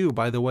against you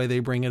by the way they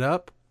bring it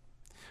up.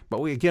 But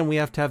we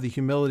have to have the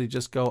humility to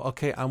just go,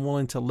 okay, I'm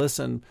willing to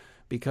listen,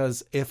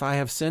 because if I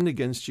have sinned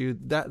against you,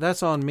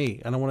 that's on me.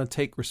 And I want to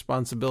take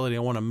responsibility. I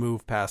want to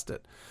move past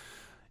it.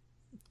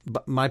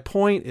 But my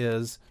point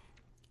is,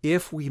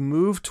 if we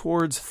move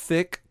towards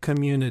thick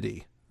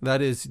community,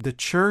 that is, the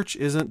church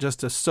isn't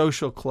just a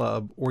social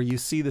club where you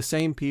see the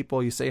same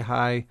people, you say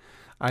hi,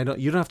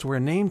 you don't have to wear a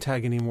name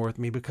tag anymore with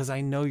me because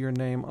I know your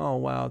name. Oh,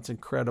 wow, it's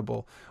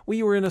incredible.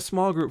 We were in a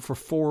small group for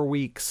 4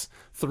 weeks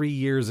 3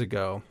 years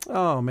ago.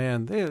 Oh,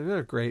 man,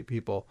 they're great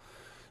people.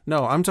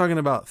 No, I'm talking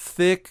about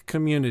thick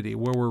community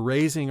where we're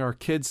raising our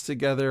kids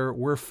together.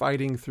 We're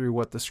fighting through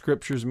what the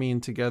scriptures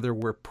mean together.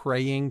 We're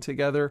praying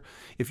together.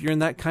 If you're in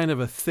that kind of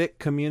a thick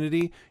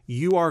community,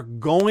 you are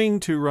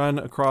going to run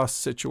across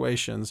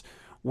situations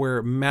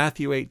where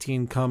Matthew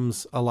 18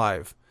 comes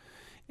alive.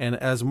 And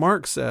as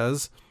Mark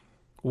says,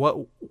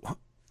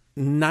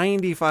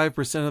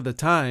 95% of the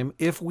time,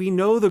 if we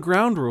know the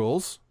ground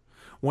rules,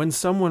 when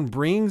someone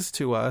brings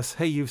to us,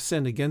 hey, you've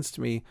sinned against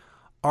me,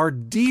 our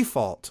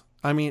default,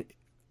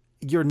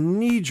 your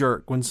knee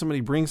jerk when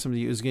somebody brings something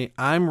to you is going,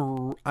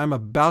 I'm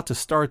about to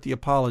start the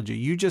apology.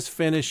 You just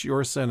finish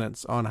your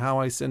sentence on how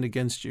I sinned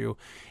against you,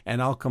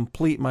 and I'll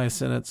complete my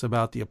sentence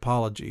about the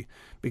apology.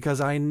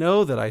 Because I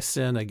know that I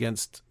sin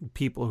against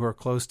people who are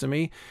close to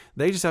me.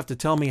 They just have to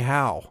tell me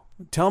how.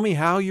 Tell me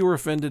how you were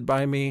offended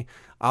by me.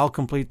 I'll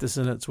complete the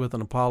sentence with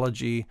an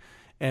apology,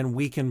 and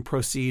we can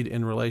proceed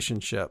in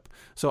relationship.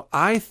 So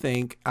I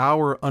think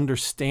our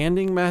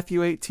understanding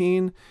Matthew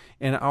 18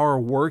 and our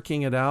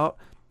working it out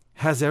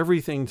has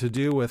everything to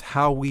do with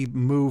how we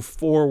move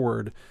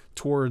forward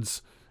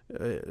towards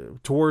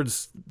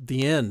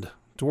the end,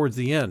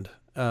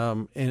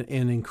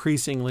 in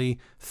increasingly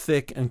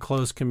thick and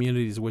close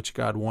communities, which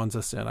God wants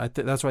us in.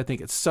 That's why I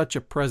think it's such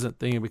a present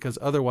thing, because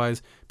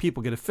otherwise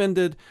people get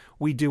offended.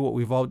 We do what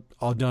we've all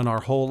done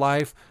our whole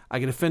life. I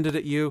get offended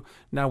at you.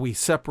 Now we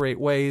separate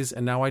ways,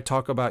 and now I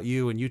talk about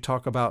you and you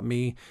talk about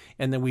me.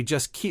 And then we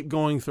just keep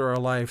going through our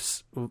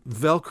lives,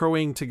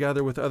 Velcroing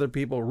together with other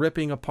people,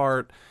 ripping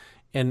apart,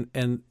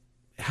 and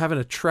having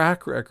a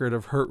track record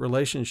of hurt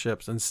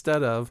relationships,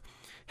 instead of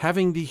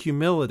having the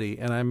humility,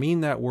 and I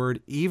mean that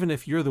word, even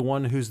if you're the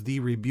one who's the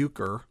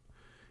rebuker,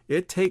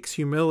 it takes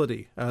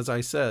humility, as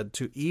I said,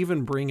 to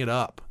even bring it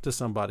up to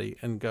somebody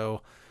and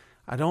go,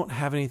 I don't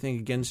have anything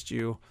against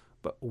you,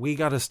 but we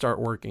got to start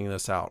working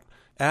this out.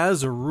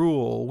 As a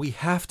rule, we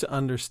have to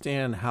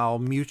understand how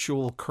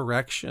mutual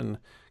correction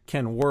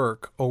can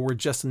work, or we're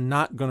just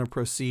not going to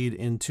proceed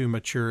into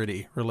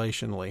maturity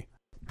relationally.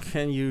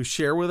 Can you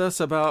share with us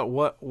about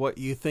what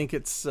you think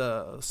it's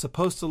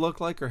supposed to look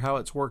like, or how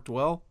it's worked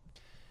well?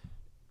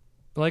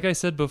 Like I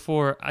said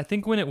before, I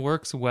think when it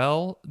works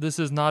well, this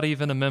is not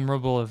even a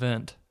memorable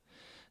event.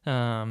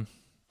 I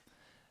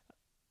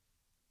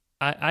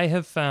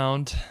have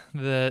found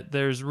that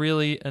there's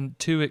really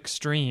two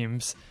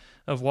extremes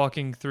of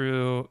walking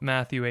through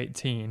Matthew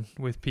 18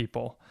 with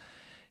people.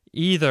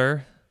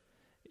 Either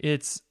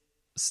it's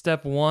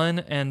step 1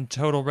 and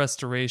total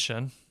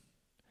restoration,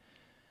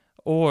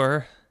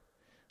 or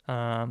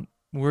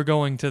we're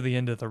going to the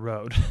end of the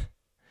road.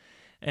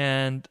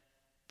 And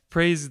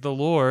praise the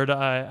Lord,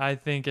 I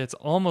think it's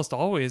almost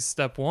always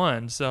step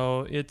 1.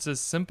 So it's as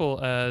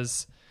simple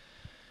as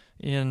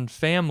in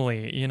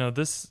family,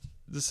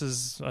 this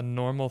is a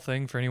normal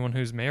thing for anyone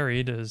who's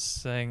married, is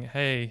saying,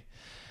 hey,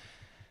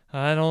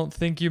 I don't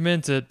think you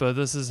meant it, but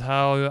this is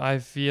how I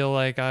feel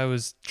like I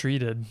was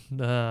treated.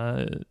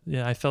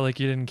 I felt like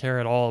you didn't care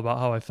at all about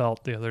how I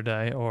felt the other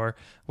day, or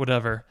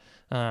whatever.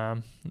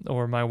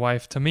 Or my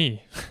wife to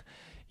me,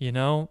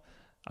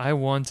 I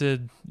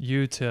wanted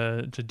you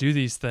to do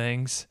these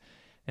things,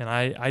 and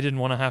I didn't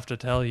want to have to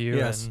tell you.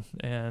 Yes.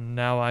 And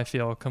now I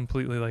feel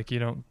completely like you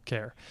don't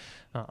care.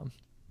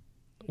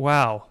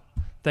 Wow.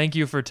 Thank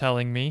you for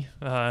telling me.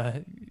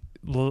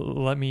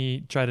 Let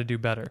me try to do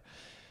better.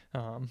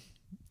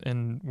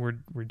 And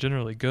we're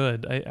generally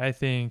good. I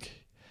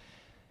think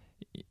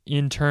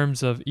in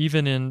terms of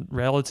even in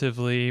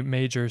relatively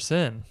major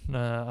sin,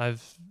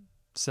 I've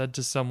said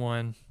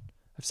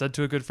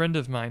to a good friend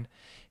of mine,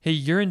 hey,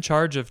 you're in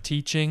charge of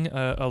teaching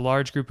a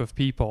large group of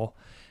people,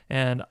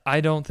 And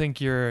I don't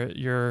think I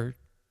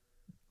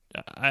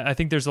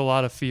think there's a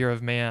lot of fear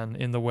of man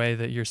in the way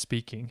that you're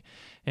speaking.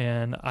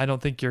 And I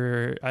don't think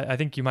I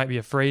think you might be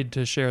afraid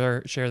to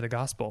share the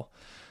gospel.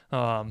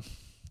 And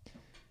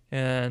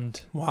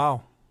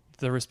Wow.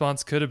 the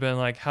response could have been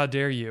like, how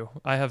dare you?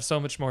 I have so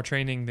much more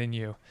training than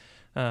you.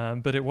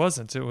 But it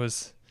wasn't. It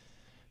was,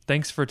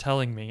 thanks for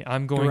telling me.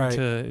 I'm going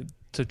Right.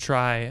 to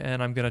try,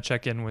 and I'm going to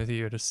check in with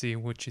you to see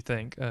what you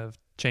think of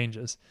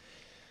changes.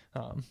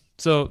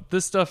 So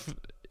this stuff,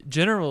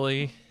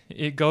 generally,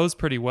 it goes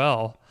pretty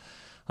well.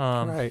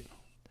 Right.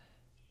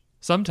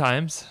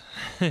 Sometimes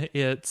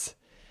it's,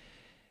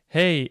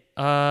 hey,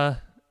 I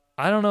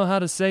don't know how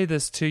to say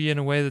this to you in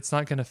a way that's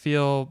not going to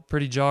feel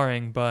pretty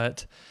jarring,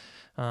 but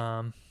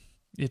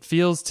it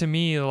feels to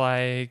me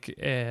like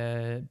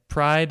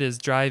pride is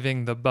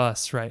driving the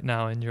bus right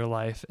now in your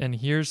life. And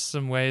here's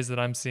some ways that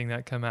I'm seeing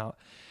that come out.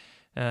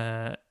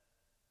 I've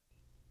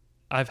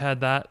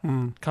had that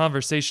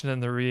conversation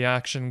and the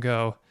reaction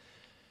go,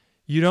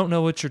 you don't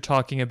know what you're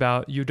talking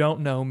about. You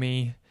don't know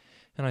me.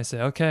 And I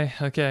say,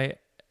 okay.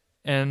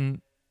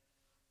 And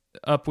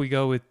up we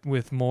go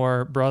with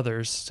more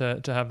brothers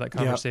to have that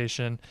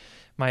conversation. Yep.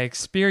 My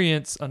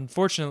experience,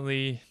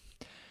 unfortunately,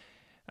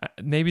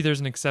 maybe there's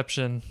an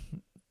exception.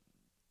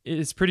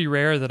 It's pretty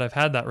rare that I've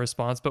had that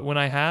response, but when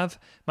I have,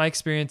 my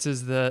experience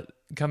is that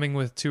coming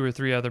with 2 or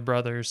 3 other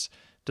brothers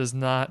does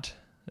not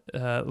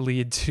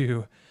lead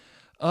to,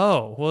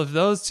 oh, well, if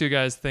those 2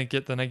 guys think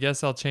it, then I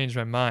guess I'll change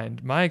my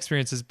mind. My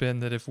experience has been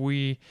that if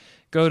we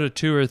go to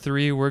 2 or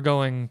 3, we're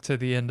going to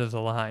the end of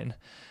the line.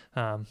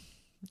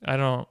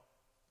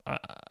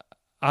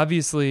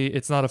 Obviously,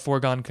 it's not a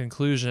foregone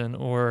conclusion,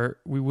 or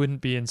we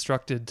wouldn't be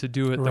instructed to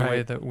do it the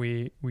way that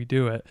we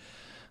do it.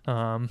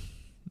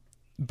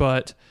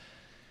 But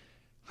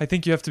I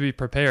think you have to be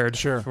prepared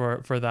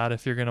for that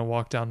if you're going to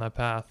walk down that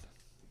path.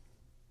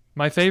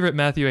 My favorite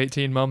Matthew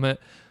 18 moment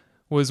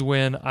was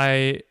when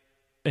I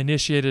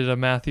initiated a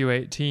Matthew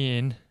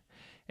 18,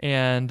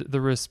 and the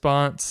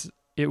response,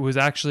 it was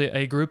actually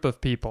a group of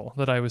people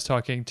that I was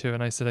talking to,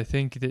 and I said, I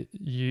think that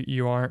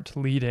you aren't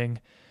leading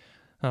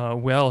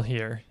well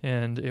here.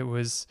 And it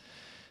was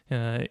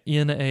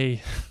in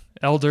a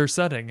elder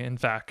setting, in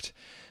fact.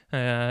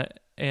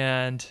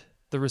 And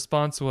the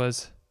response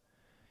was,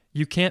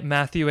 you can't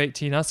Matthew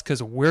 18 us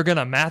because we're going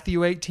to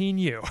Matthew 18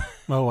 you.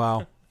 Oh,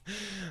 wow.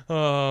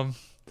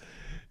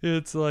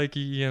 It's like,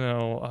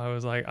 I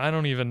was like, I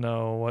don't even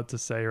know what to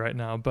say right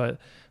now, but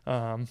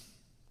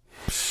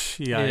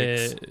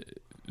yikes.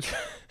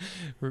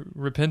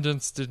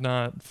 Repentance did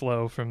not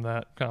flow from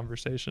that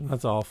conversation.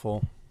 That's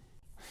awful.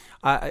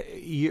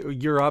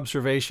 Your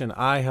observation,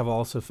 I have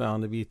also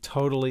found to be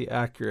totally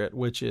accurate,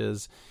 which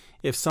is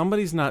if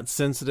somebody's not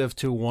sensitive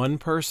to one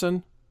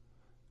person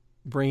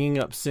bringing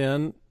up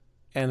sin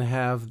and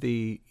have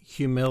the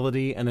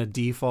humility and a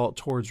default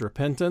towards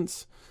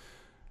repentance,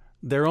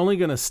 they're only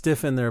going to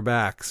stiffen their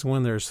backs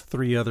when there's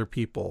 3 other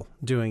people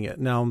doing it.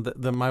 Now,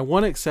 my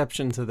one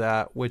exception to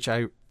that, which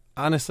I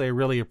honestly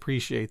really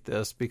appreciate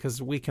this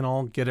because we can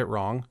all get it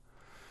wrong,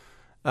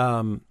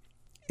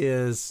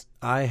 is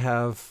I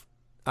have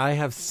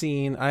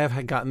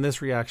gotten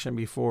this reaction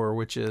before,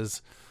 which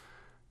is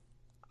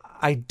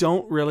I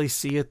don't really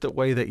see it the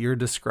way that you're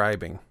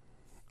describing,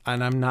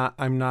 and I'm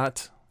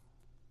not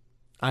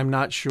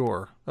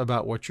sure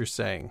about what you're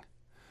saying.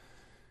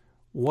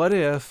 What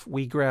if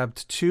we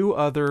grabbed 2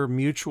 other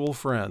mutual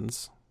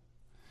friends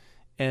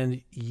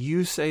and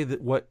you say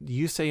that what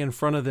you say in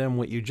front of them,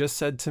 what you just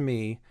said to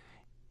me,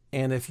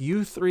 and if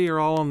you 3 are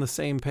all on the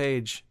same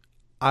page,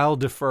 I'll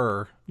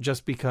defer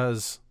just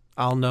because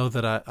I'll know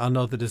that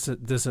this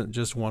isn't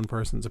just one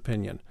person's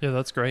opinion. Yeah,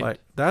 that's great. Like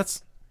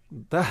that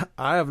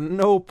I have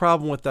no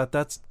problem with that.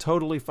 That's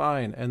totally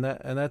fine, and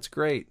that's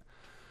great.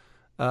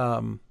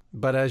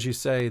 But as you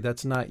say,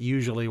 that's not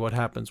usually what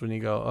happens when you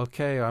go,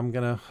 okay, I'm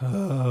gonna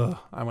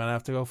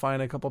have to go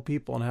find a couple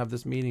people and have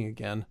this meeting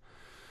again.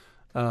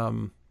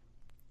 I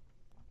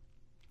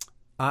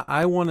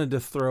wanted to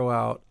throw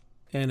out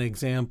an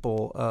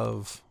example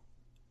of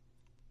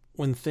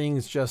when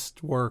things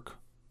just work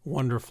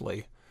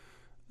wonderfully.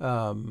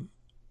 I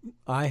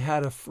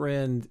had a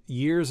friend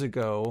years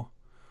ago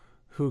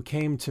who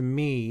came to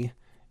me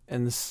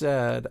and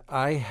said,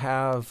 I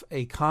have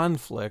a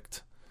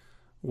conflict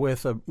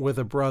with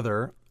a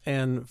brother,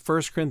 and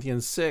 1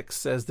 Corinthians 6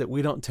 says that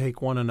we don't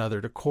take one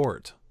another to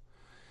court.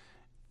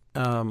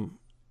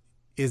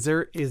 Is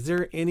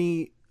there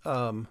any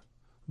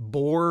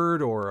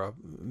board or a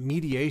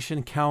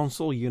mediation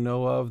council you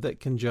know of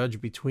that can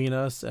judge between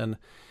us? And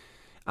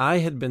I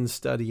had been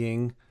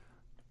studying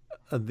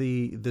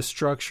the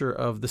structure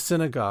of the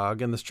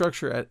synagogue, and the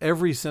structure at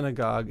every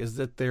synagogue is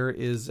that there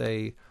is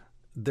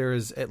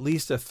at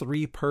least a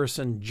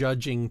 3-person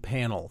judging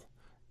panel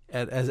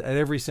at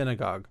every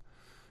synagogue.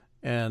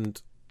 And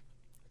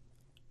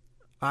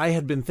I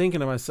had been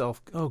thinking to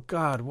myself, oh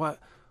God, why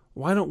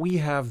don't we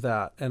have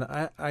that? And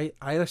I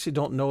actually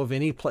don't know of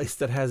any place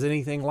that has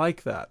anything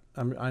like that.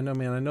 I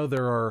know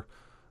there are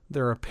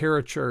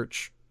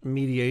parachurch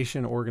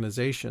mediation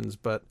organizations,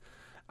 but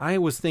I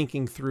was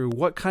thinking through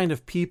what kind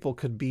of people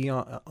could be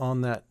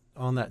on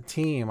that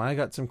team. I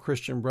got some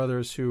Christian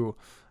brothers who,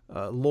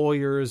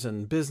 lawyers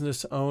and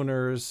business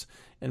owners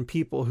and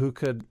people who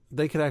could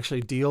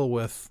actually deal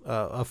with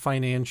a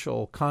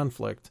financial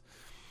conflict.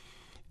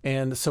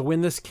 And so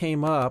when this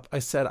came up, I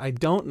said, I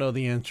don't know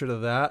the answer to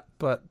that,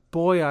 but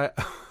boy,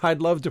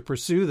 I'd love to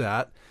pursue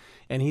that.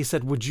 And he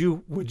said, would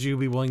you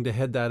be willing to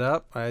head that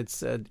up? I had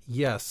said,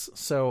 yes.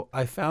 So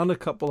I found a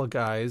couple of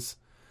guys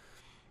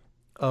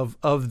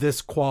of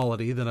this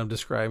quality that I'm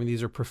describing.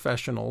 These are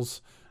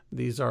professionals.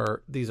 These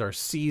are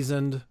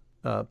seasoned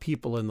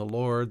people in the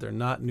Lord. They're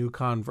not new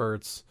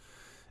converts.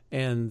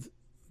 And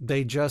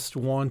they just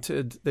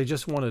wanted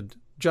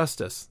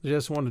justice. They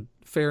just wanted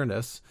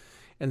fairness.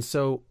 And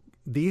so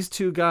these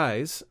two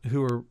guys,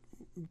 who are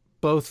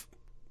both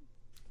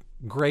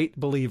great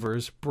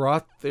believers,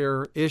 brought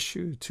their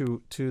issue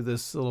to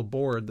this little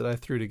board that I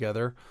threw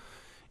together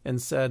and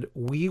said,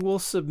 we will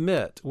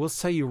submit. We'll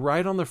tell you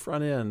right on the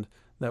front end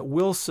that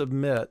we'll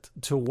submit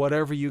to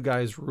whatever you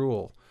guys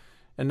rule.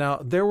 And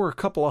now there were a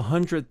couple of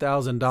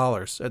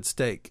 $100,000 at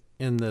stake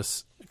in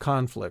this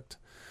conflict.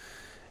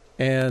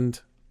 And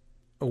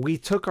we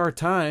took our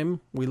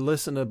time. We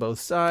listened to both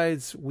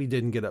sides. We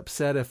didn't get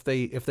upset if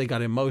they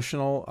got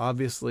emotional.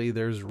 Obviously,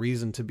 there's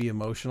reason to be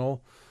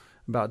emotional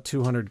about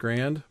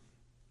 $200,000.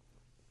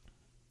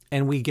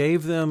 And we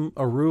gave them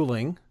a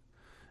ruling,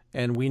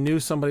 and we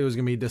knew somebody was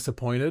going to be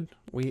disappointed.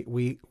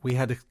 We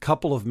had a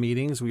couple of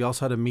meetings. We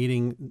also had a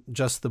meeting,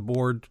 just the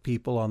board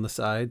people on the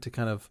side, to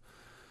kind of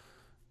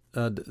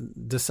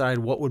decide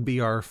what would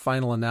be our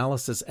final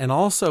analysis. And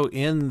also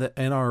in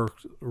our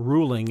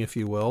ruling, if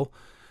you will,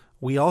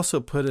 we also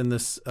put in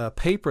this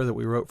paper that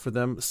we wrote for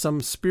them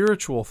some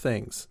spiritual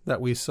things that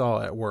we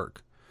saw at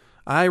work.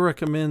 I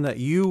recommend that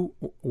you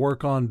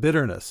work on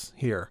bitterness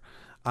here.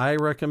 I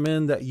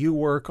recommend that you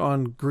work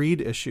on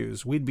greed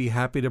issues. We'd be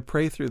happy to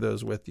pray through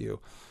those with you,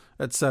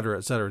 et cetera,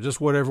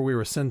 just whatever we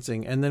were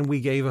sensing. And then we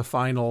gave a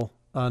final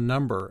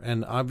number.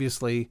 And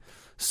obviously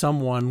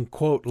someone,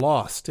 quote,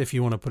 lost, if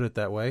you want to put it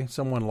that way.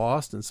 Someone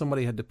lost, and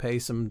somebody had to pay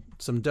some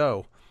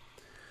dough.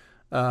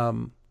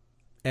 And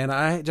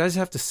I just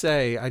have to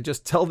say, I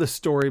just tell this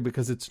story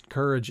because it's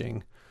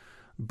encouraging.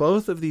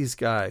 Both of these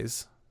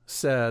guys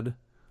said,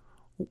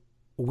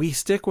 we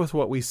stick with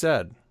what we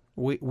said.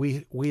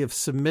 We have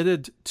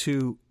submitted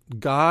to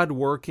God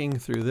working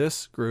through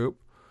this group.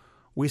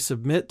 We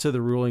submit to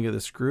the ruling of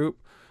this group.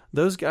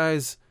 Those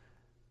guys,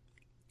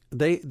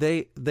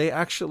 they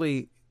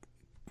actually,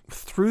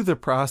 through the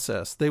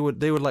process, they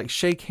would like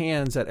shake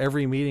hands at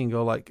every meeting,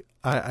 go like,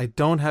 I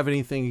don't have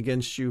anything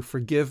against you.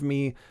 Forgive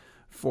me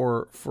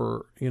for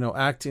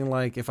acting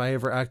like, if I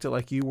ever acted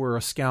like you were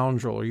a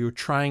scoundrel or you were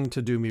trying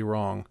to do me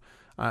wrong.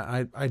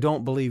 I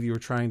don't believe you were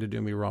trying to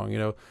do me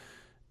wrong.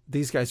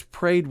 These guys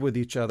prayed with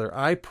each other.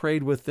 I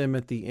prayed with them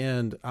at the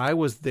end. I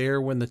was there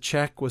when the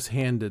check was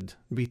handed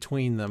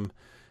between them,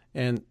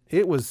 and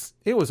it was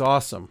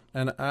awesome.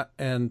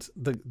 And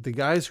the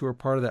guys who were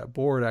part of that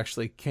board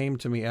actually came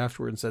to me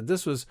afterward and said,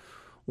 this was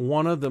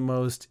one of the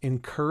most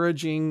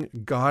encouraging,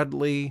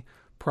 godly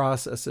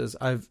processes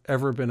I've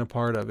ever been a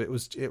part of. It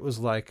was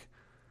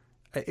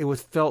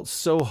felt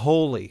so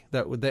holy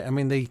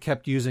they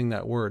kept using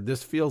that word.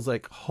 This feels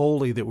like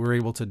holy that we're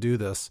able to do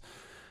this.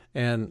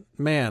 And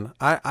man,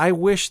 I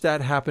wish that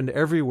happened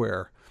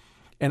everywhere.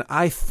 And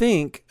I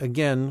think,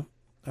 again,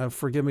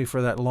 forgive me for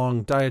that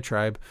long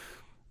diatribe,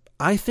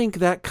 I think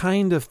that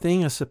kind of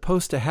thing is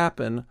supposed to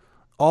happen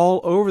all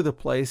over the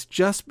place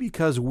just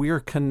because we're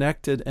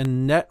connected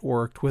and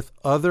networked with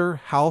other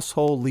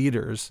household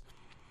leaders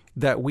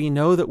that we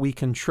know that we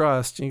can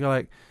trust. And you go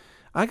like,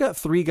 I got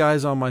 3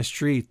 guys on my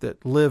street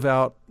that live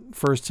out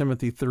 1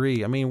 Timothy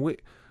 3.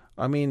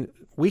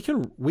 We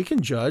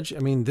can judge.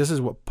 This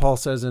is what Paul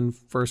says in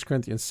 1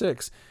 Corinthians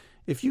 6.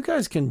 If you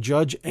guys can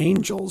judge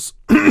angels,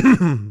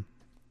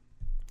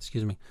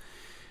 excuse me.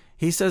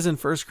 He says in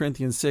 1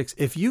 Corinthians 6,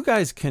 if you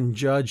guys can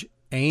judge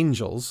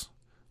angels,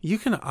 you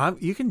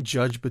can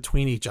judge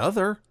between each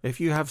other. If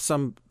you have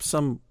some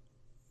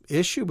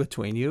issue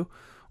between you,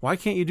 why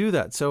can't you do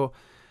that? So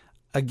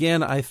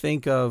again, I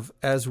think of,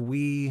 as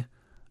we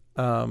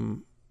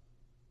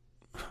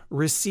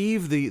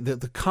receive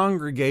the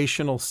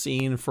congregational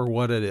scene for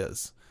what it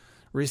is,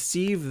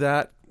 receive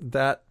that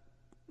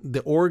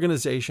the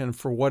organization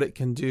for what it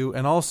can do,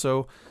 and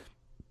also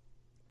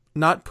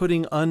not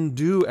putting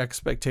undue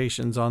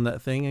expectations on that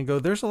thing, and go,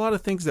 there's a lot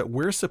of things that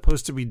we're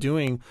supposed to be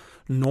doing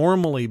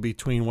normally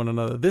between one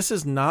another. This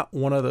is not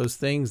one of those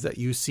things that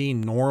you see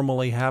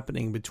normally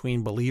happening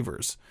between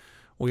believers.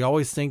 We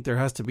always think there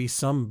has to be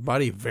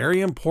somebody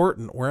very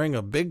important wearing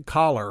a big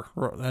collar,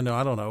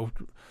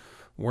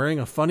 wearing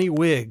a funny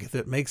wig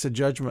that makes a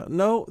judgment.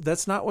 No,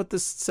 that's not what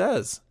this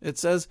says. It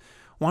says,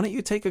 why don't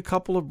you take a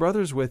couple of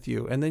brothers with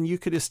you, and then you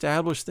could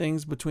establish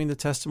things between the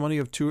testimony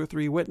of 2 or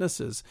 3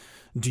 witnesses.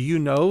 Do you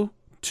know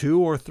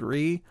 2 or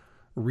 3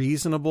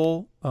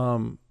 reasonable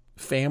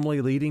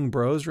family leading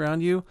bros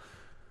around you?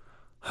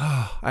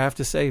 I have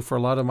to say, for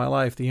a lot of my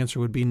life, the answer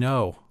would be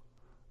no.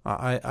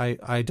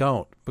 I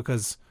don't,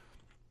 because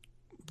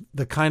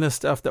the kind of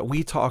stuff that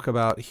we talk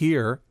about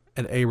here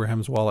at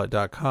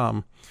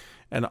abrahamswallet.com,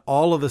 and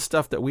all of the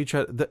stuff that we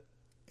try.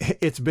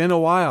 It's been a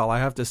while, I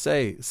have to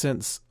say,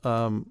 since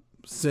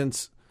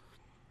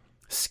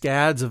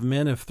scads of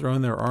men have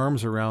thrown their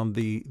arms around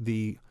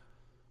the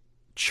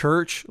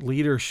church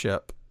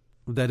leadership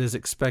that is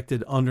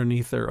expected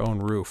underneath their own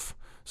roof.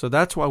 So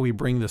that's why we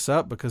bring this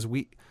up, because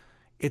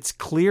it's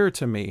clear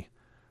to me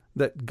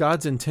that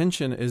God's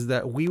intention is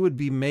that we would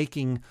be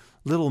making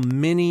little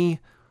mini,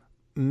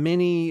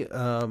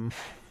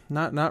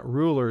 not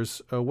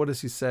rulers. What does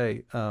he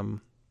say?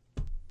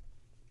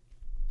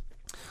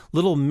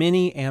 Little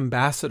mini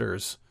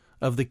ambassadors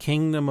of the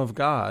kingdom of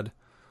God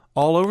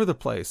all over the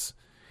place.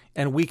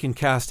 And we can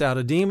cast out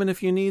a demon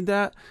if you need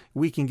that.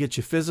 We can get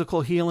you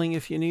physical healing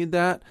if you need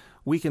that.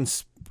 We can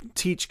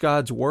teach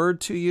God's word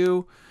to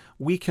you.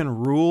 We can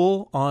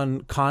rule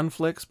on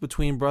conflicts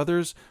between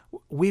brothers.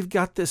 We've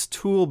got this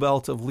tool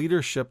belt of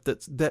leadership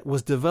that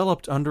was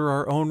developed under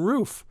our own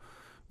roof,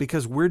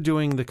 because we're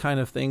doing the kind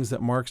of things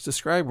that Mark's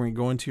described. When you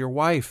go into your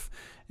wife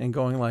and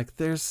going like,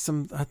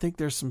 I think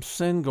there's some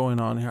sin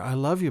going on here. I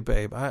love you,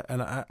 babe.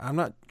 I'm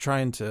not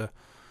trying to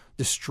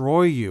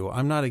destroy you.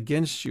 I'm not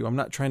against you. I'm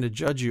not trying to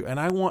judge you. And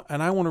I want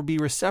to be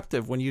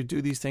receptive when you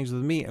do these things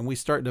with me. And we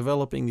start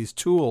developing these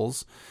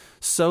tools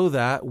so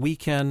that we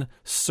can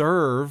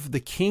serve the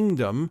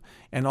kingdom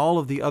and all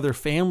of the other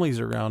families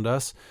around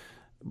us,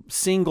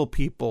 single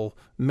people,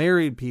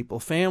 married people,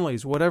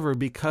 families, whatever,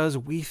 because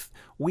we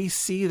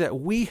see that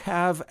we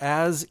have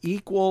as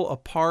equal a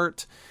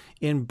part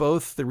in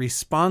both the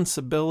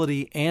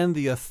responsibility and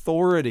the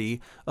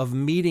authority of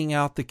meting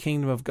out the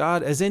kingdom of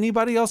God as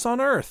anybody else on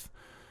earth.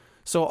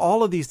 So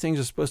all of these things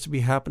are supposed to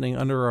be happening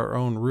under our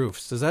own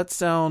roofs. Does that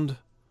sound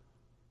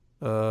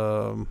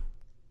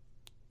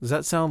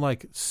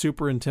like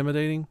super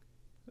intimidating?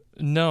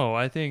 No,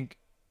 I think,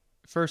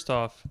 first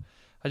off,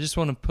 I just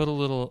want to put a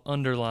little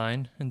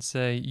underline and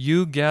say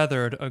you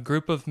gathered a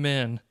group of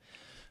men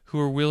who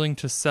were willing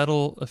to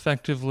settle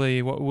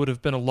effectively what would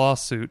have been a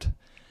lawsuit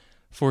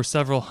for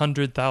several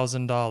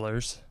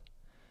 $100,000.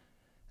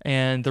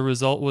 And the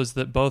result was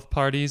that both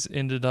parties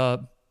ended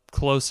up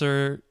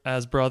closer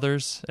as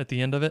brothers at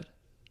the end of it.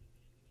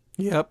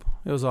 Yep,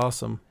 it was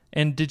awesome.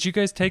 And did you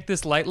guys take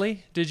this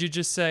lightly? Did you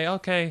just say,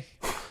 okay,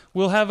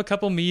 we'll have a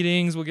couple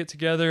meetings, we'll get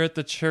together at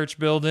the church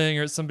building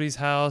or at somebody's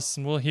house,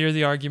 and we'll hear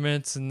the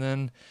arguments, and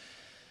then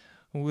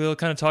we'll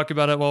kind of talk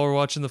about it while we're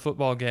watching the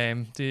football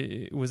game?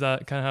 Was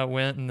that kind of how it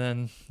went? And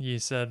then you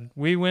said,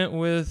 we went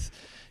with,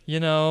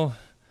 Bill.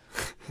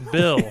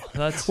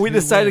 We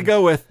decided to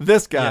go with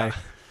this guy. Yeah.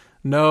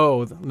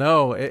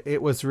 No,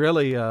 it was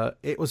really,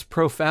 it was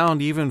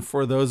profound even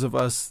for those of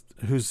us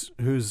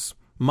whose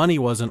money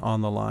wasn't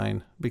on the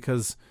line,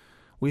 because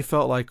we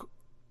felt like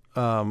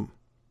the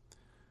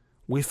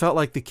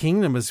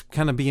kingdom is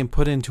kind of being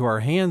put into our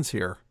hands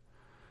here.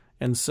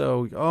 And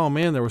so, oh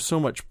man, there was so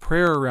much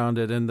prayer around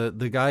it. And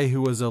the guy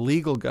who was a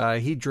legal guy,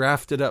 he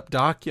drafted up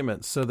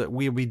documents so that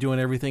we'd be doing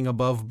everything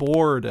above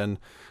board. And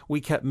we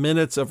kept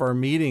minutes of our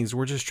meetings.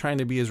 We're just trying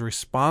to be as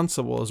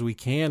responsible as we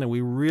can. And we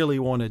really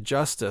wanted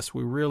justice.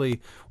 We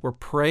really were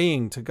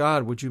praying to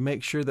God, would you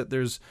make sure that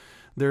there's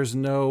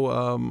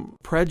no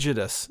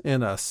prejudice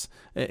in us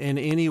in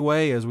any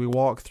way as we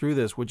walk through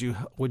this? Would you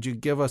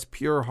give us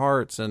pure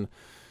hearts? And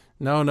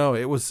no,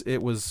 it was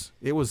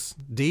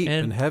deep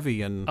and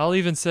heavy. And I'll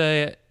even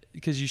say,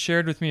 because you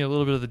shared with me a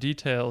little bit of the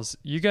details,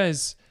 you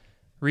guys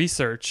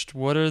researched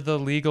what are the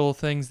legal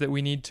things that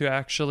we need to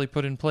actually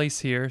put in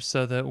place here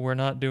so that we're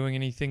not doing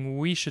anything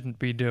we shouldn't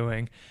be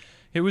doing.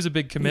 It was a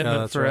big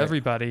commitment for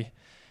everybody,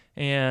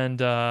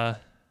 and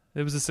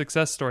it was a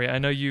success story. I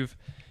know you've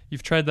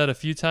tried that a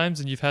few times,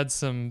 and you've had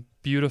some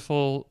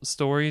beautiful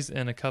stories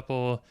and a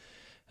couple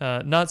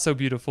not so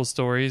beautiful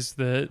stories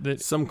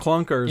that some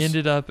clunkers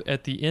ended up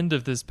at the end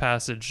of this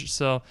passage.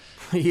 So,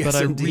 yes, but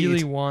I indeed.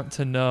 really want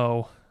to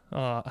know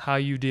how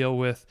you deal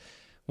with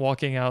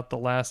walking out the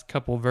last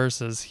couple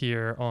verses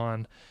here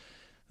on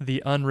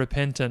the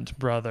unrepentant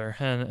brother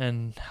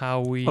and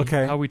how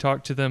we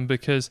talk to them,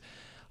 because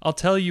I'll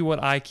tell you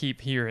what I keep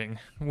hearing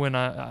when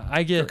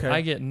I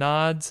get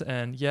nods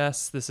and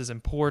yes, this is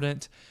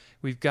important.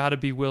 We've got to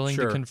be willing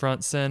to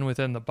confront sin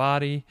within the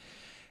body.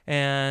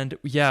 And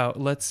yeah,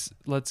 let's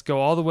go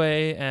all the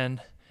way.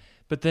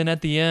 But then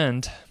at the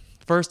end,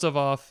 first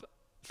off,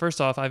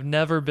 I've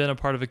never been a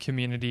part of a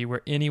community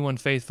where anyone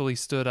faithfully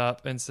stood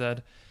up and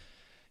said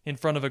in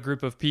front of a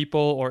group of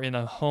people or in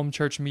a home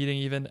church meeting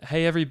even,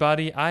 hey,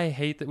 everybody, I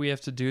hate that we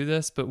have to do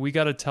this, but we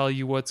got to tell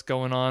you what's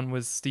going on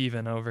with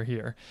Stephen over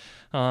here.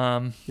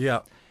 Yeah.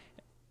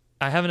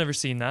 I haven't ever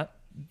seen that.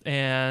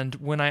 And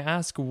when I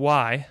ask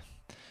why,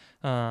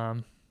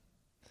 and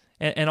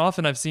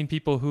often I've seen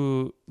people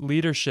who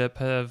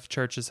leadership of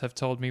churches have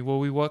told me, well,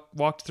 we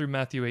walked through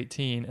Matthew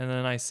 18, and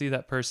then I see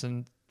that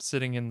person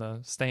sitting in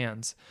the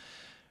stands.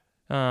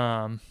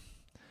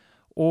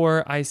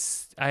 Or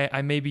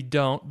I maybe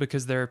don't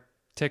because they're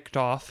ticked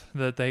off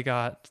that they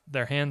got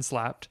their hand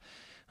slapped.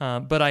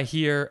 But I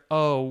hear,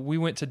 oh, we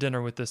went to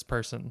dinner with this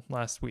person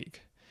last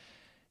week.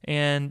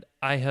 And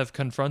I have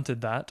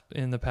confronted that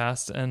in the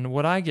past. And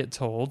what I get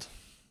told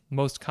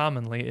most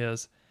commonly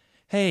is,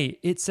 hey,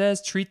 it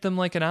says treat them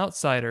like an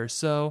outsider.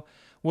 So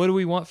what do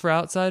we want for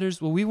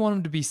outsiders? Well, we want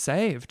them to be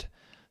saved.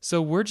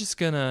 So we're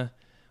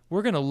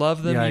gonna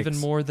love them even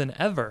more than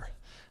ever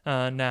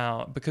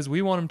now, because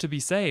we want them to be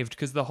saved.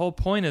 Because the whole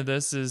point of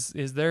this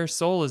is their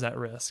soul is at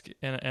risk,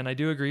 and I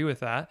do agree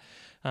with that.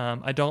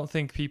 I don't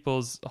think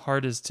people's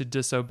heart is to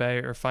disobey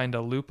or find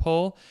a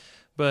loophole,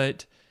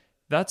 but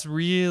that's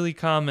really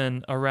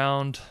common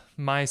around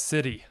my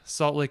city,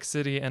 Salt Lake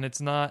City, and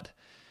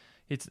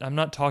I'm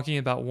not talking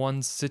about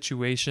one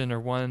situation or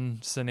one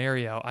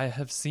scenario. I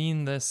have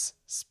seen this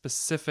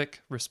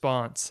specific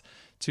response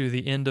to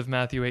the end of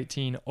Matthew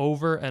 18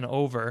 over and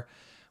over,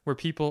 where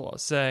people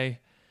say,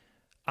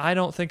 I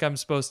don't think I'm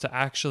supposed to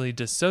actually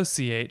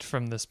dissociate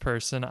from this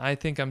person. I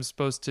think I'm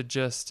supposed to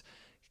just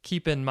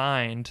keep in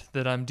mind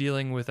that I'm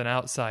dealing with an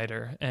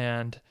outsider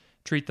and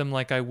treat them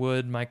like I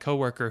would my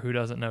coworker who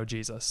doesn't know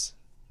Jesus.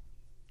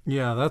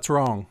 Yeah, that's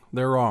wrong.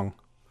 They're wrong.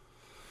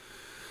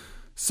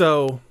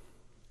 So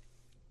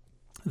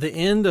the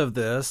end of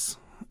this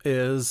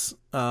is,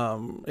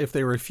 if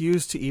they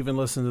refuse to even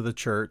listen to the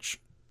church,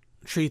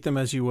 treat them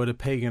as you would a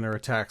pagan or a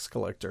tax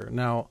collector.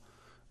 Now,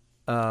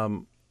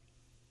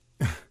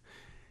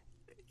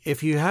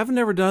 if you have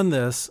never done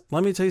this,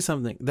 let me tell you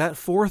something. That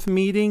fourth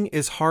meeting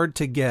is hard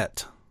to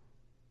get.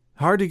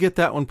 Hard to get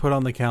that one put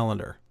on the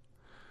calendar.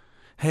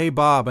 Hey,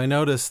 Bob, I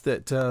noticed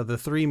that the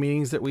 3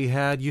 meetings that we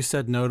had, you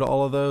said no to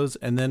all of those.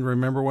 And then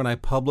remember when I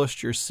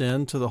published your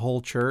sin to the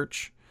whole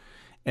church?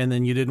 And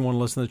then you didn't want to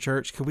listen to the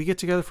church? Could we get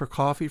together for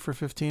coffee for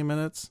 15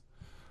 minutes?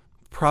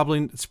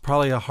 It's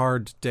probably a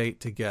hard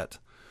date to get.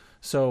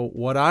 So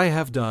what I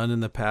have done in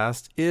the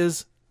past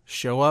is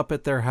show up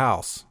at their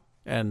house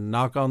and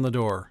knock on the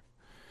door.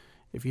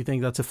 If you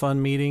think that's a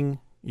fun meeting,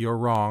 you're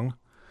wrong.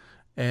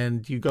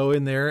 And you go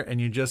in there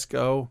and you just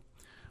go,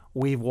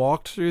 we've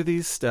walked through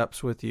these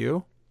steps with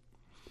you.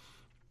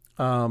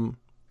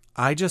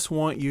 I just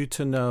want you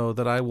to know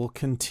that I will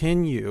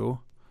continue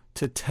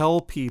to tell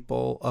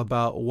people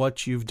about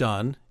what you've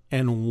done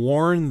and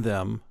warn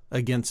them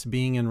against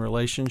being in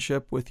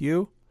relationship with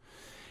you.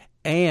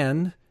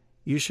 And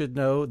you should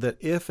know that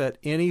if at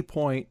any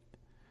point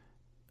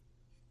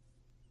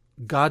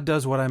God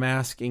does what I'm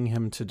asking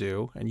him to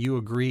do, and you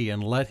agree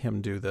and let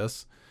him do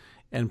this,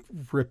 and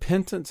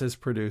repentance is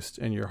produced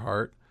in your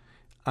heart,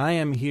 I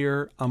am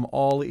here. I'm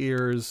all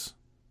ears.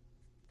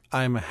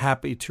 I'm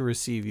happy to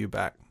receive you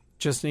back.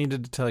 Just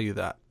needed to tell you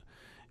that.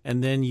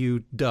 And then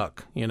you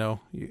duck,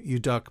 you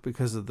duck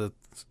because of the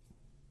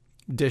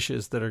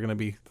dishes that are going to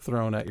be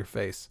thrown at your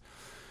face.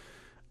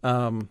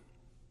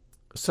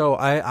 So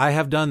I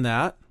have done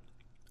that.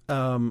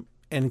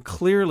 And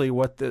clearly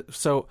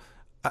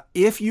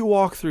if you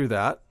walk through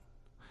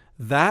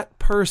that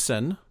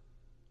person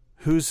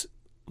who's,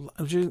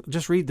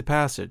 just read the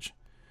passage,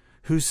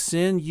 whose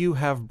sin you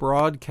have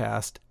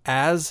broadcast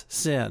as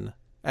sin,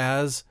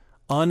 as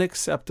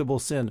unacceptable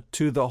sin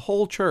to the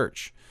whole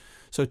church.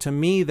 So to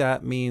me,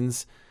 that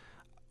means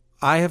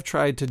I have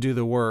tried to do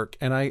the work,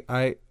 and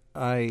I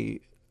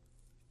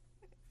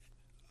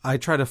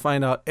try to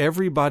find out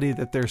everybody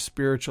that they're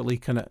spiritually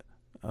connected.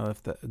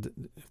 If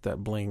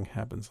that bling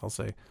happens, I'll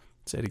say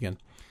it again.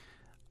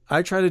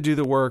 I try to do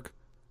the work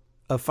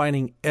of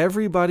finding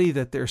everybody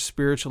that they're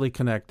spiritually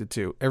connected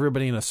to,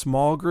 everybody in a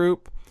small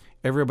group,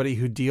 everybody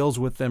who deals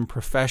with them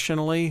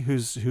professionally,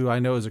 who I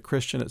know is a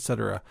Christian,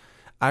 etc.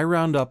 I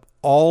round up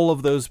all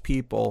of those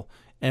people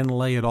and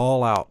lay it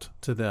all out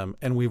to them.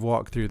 And we've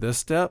walked through this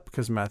step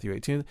because Matthew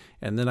 18,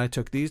 and then I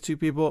took these 2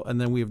 people, and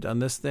then we've done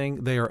this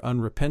thing. They are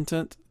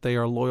unrepentant. They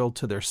are loyal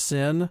to their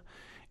sin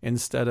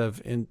instead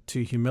of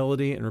into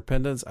humility and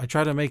repentance. I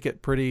try to make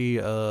it pretty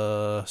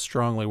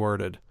strongly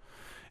worded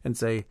and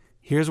say,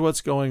 here's what's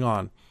going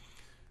on.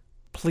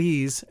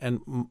 Please,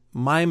 and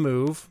my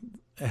move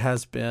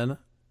has been,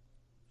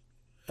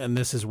 and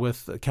this is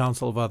with the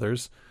counsel of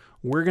others,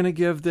 we're going to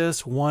give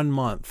this 1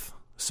 month.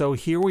 So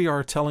here we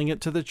are telling it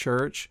to the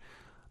church.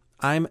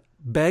 I'm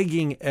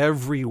begging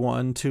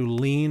everyone to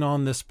lean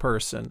on this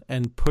person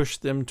and push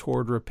them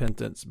toward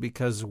repentance,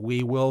 because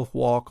we will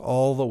walk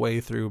all the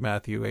way through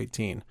Matthew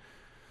 18,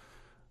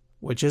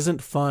 which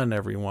isn't fun,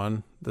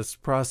 everyone. This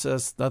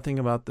process, nothing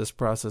about this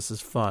process is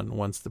fun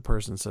once the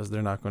person says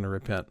they're not going to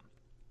repent.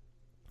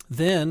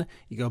 Then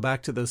you go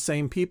back to those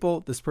same people.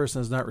 This person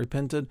has not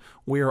repented.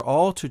 We are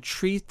all to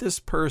treat this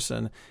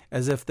person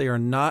as if they are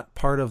not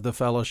part of the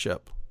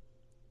fellowship.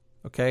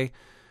 Okay?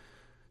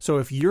 So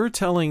if you're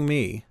telling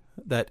me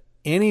that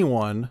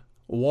anyone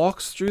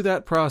walks through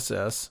that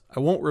process, I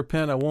won't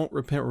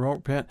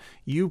repent,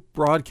 you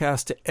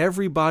broadcast to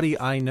everybody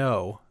I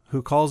know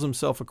who calls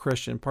himself a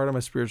Christian, part of my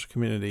spiritual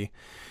community,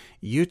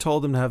 you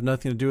told them to have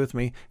nothing to do with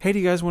me. Hey, do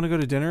you guys want to go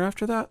to dinner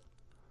after that?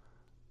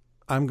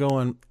 I'm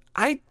going,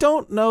 I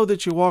don't know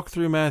that you walk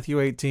through Matthew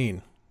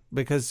 18,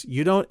 because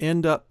you don't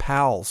end up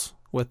pals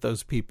with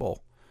those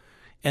people.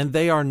 And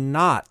they are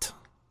not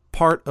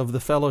part of the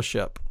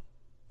fellowship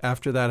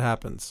after that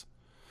happens.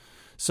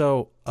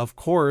 So, of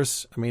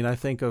course, I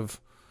think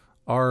of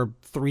our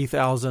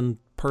 3,000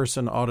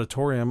 person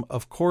auditorium.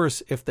 Of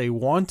course, if they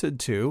wanted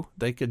to,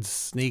 they could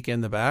sneak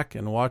in the back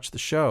and watch the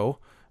show,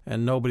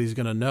 and nobody's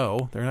going to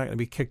know. They're not going to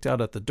be kicked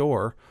out at the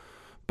door.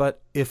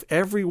 But if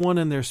everyone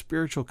in their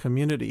spiritual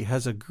community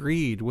has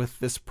agreed with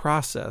this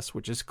process,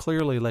 which is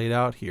clearly laid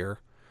out here,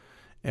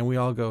 and we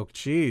all go,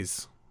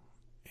 geez,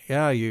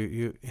 yeah,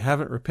 you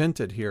haven't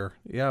repented here.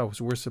 Yeah,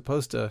 we're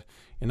supposed to,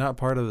 you're not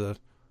part of the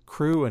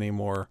crew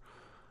anymore.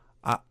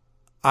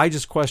 I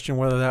just question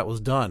whether that was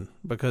done,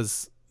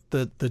 because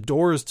the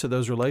doors to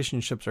those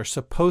relationships are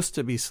supposed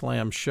to be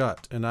slammed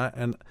shut.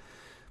 And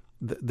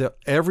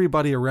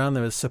everybody around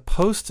them is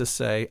supposed to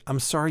say, I'm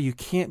sorry, you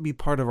can't be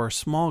part of our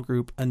small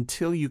group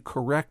until you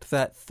correct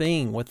that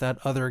thing with that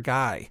other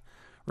guy.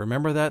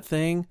 Remember that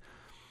thing?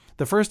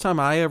 The first time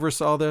I ever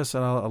saw this,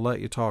 and I'll let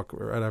you talk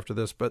right after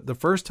this, but the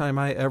first time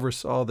I ever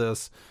saw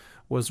this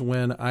was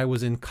when I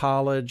was in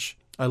college.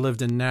 I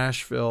lived in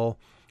Nashville.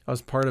 I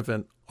was part of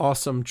an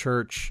awesome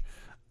church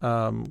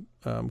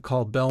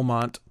called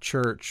Belmont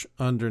Church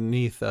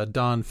underneath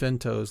Don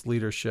Finto's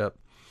leadership.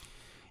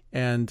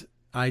 And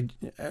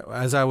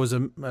as I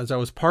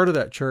was part of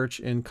that church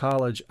in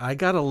college, I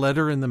got a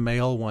letter in the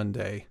mail one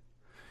day.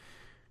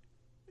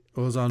 It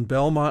was on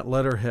Belmont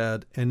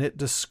letterhead, and it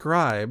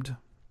described,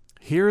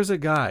 here's a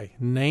guy,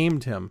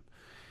 named him.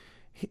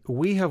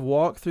 We have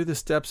walked through the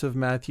steps of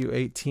Matthew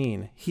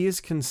 18. He is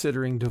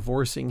considering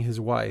divorcing his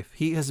wife.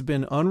 He has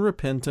been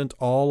unrepentant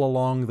all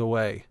along the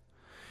way.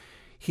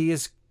 He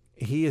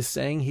is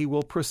saying he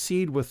will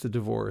proceed with the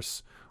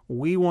divorce.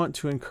 We want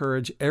to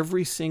encourage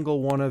every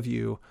single one of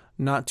you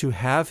not to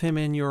have him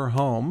in your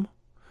home,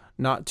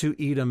 not to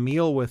eat a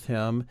meal with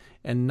him,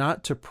 and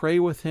not to pray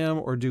with him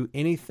or do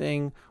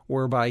anything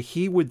whereby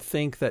he would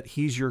think that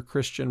he's your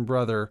Christian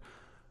brother.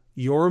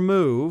 Your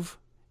move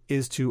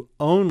is to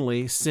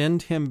only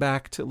send him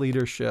back to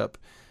leadership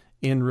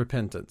in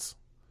repentance.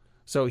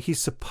 So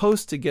he's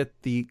supposed to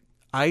get the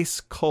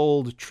ice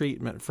cold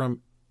treatment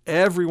from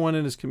everyone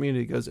in his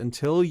community. Goes,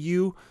 until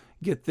you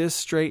get this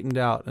straightened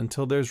out,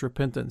 until there's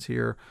repentance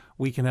here,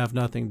 we can have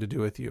nothing to do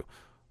with you.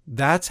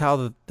 That's how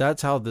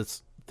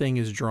this thing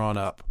is drawn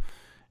up.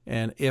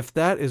 And if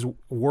that is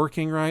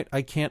working right,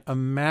 I can't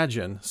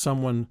imagine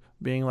someone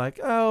being like,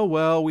 oh,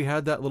 well, we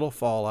had that little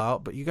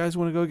fallout, but you guys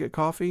want to go get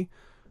coffee?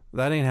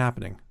 That ain't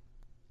happening.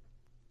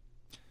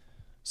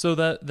 So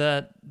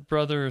that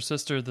brother or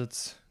sister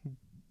that's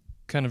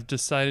kind of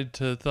decided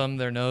to thumb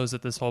their nose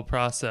at this whole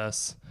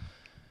process,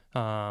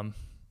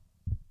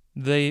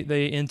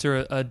 they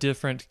enter a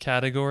different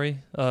category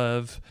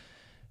of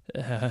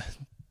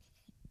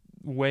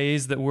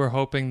ways that we're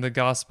hoping the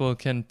gospel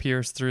can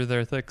pierce through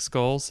their thick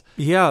skulls.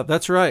 Yeah,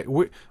 that's right.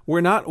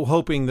 We're not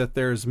hoping that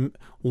there's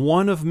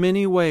one of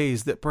many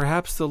ways that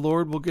perhaps the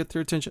Lord will get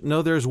their attention.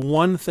 No, there's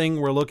one thing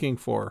we're looking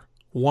for.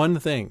 One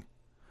thing.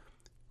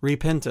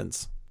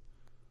 Repentance.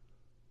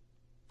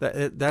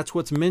 That's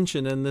what's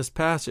mentioned in this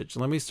passage.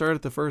 Let me start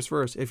at the first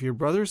verse. If your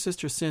brother or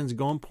sister sins,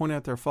 go and point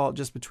out their fault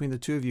just between the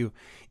two of you.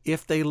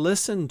 If they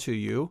listen to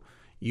you,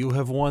 you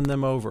have won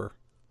them over.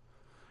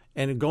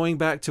 And going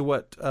back to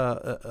what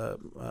a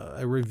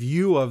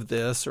review of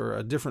this, or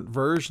a different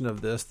version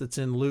of this that's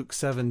in Luke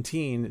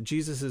 17,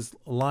 Jesus'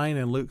 line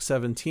in Luke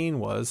 17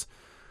 was,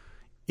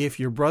 if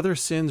your brother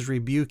sins,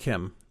 rebuke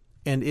him,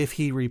 and if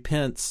he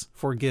repents,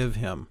 forgive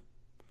him.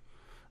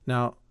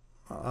 Now,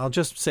 I'll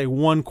just say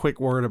one quick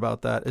word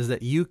about that, is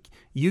that you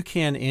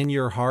can, in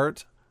your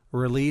heart,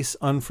 release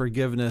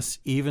unforgiveness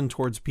even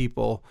towards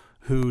people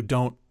who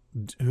don't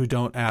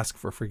ask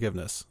for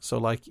forgiveness. So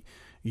like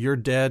your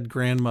dead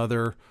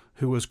grandmother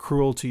who was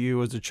cruel to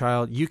you as a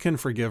child, you can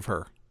forgive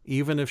her.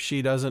 Even if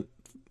she doesn't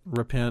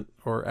repent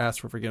or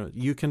ask for forgiveness,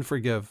 you can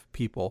forgive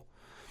people.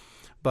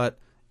 But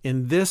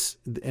in this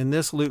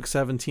Luke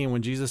 17,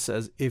 when Jesus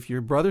says, if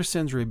your brother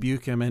sins,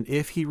 rebuke him, and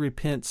if he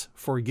repents,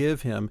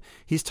 forgive him,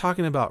 he's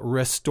talking about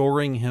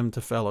restoring him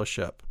to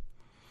fellowship.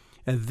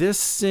 And this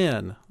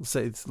sin,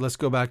 let's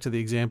go back to the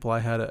example I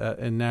had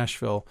in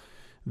Nashville,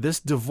 this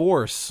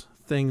divorce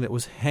thing that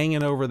was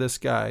hanging over this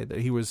guy,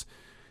 that he was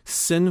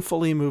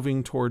sinfully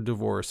moving toward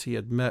divorce. He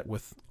had met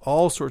with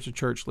all sorts of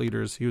church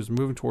leaders. He was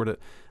moving toward it.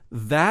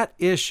 That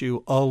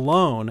issue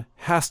alone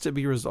has to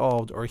be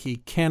resolved, or he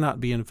cannot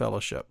be in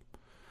fellowship.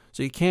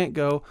 So you can't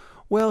go,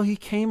 well, he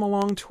came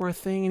along to our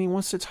thing and he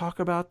wants to talk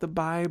about the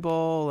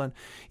Bible. And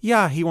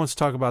yeah, he wants to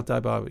talk about the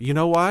Bible. You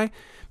know why?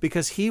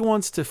 Because he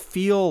wants to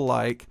feel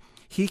like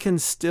he can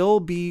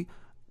still be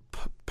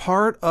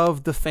part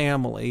of the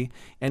family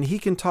and he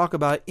can talk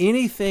about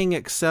anything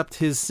except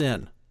his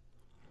sin.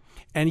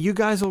 And you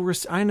guys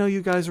I know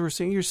you guys were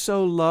saying, you're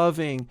so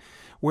loving.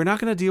 We're not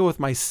going to deal with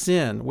my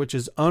sin, which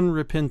is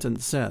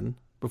unrepentant sin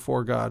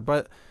before God.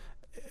 But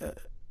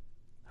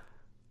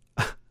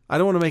I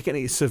don't want to make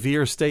any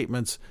severe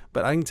statements,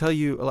 but I'll tell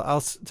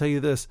you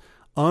this.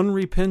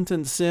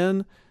 Unrepentant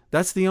sin,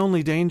 that's the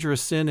only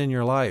dangerous sin in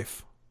your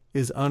life,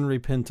 is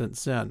unrepentant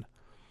sin.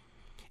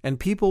 And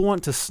people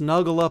want to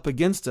snuggle up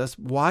against us.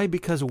 Why?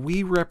 Because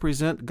we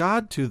represent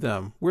God to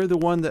them. We're the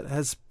one that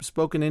has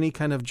spoken any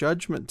kind of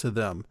judgment to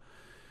them.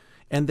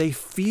 and they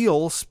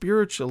feel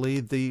spiritually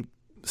the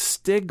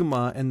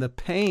stigma and the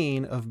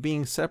pain of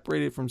being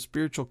separated from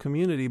spiritual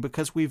community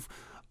because we've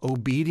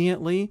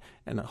obediently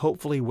and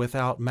hopefully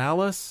without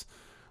malice.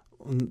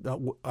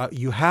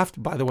 You have to,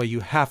 by the way, you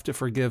have to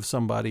forgive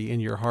somebody in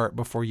your heart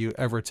before you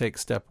ever take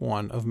step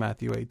 1 of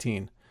Matthew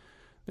 18.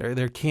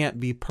 There can't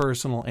be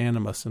personal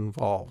animus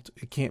involved.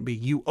 It can't be,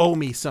 you owe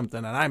me something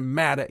and I'm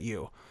mad at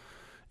you.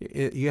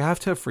 You have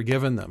to have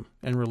forgiven them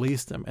and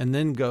released them, and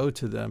then go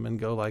to them and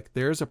go like,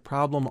 there's a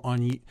problem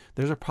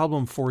there's a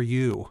problem for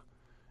you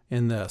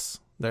in this.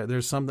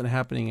 There's something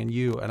happening in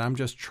you, and I'm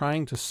just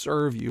trying to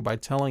serve you by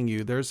telling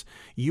you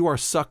you are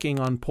sucking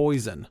on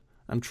poison.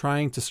 I'm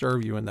trying to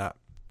serve you in that.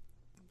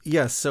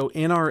 Yes, so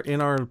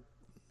in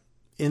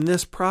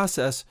this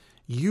process,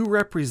 you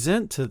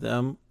represent to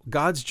them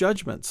God's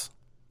judgments,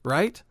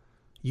 right?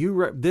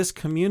 This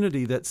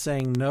community that's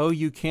saying, no,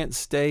 you can't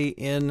stay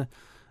in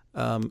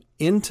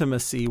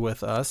intimacy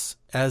with us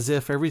as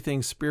if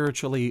everything's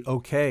spiritually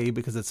okay,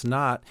 because it's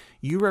not.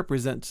 You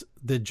represent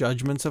the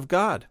judgments of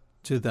God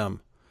to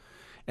them.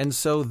 And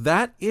so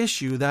that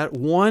issue, that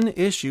one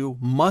issue,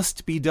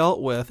 must be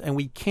dealt with, and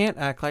we can't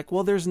act like,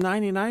 well, there's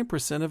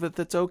 99% of it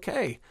that's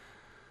okay.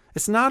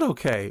 It's not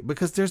okay,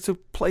 because there's a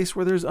place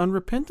where there's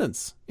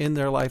unrepentance in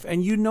their life,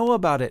 and you know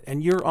about it,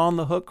 and you're on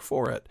the hook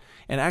for it.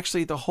 And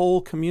actually, the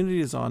whole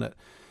community is on it.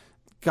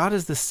 God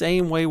is the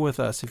same way with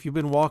us. If you've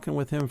been walking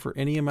with him for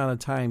any amount of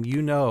time,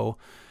 you know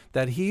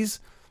that he's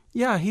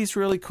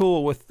really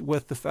cool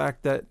with the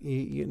fact that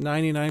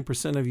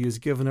 99% of you is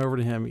given over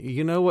to him.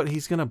 You know what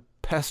he's going to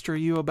pester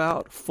you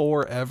about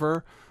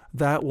forever?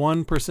 That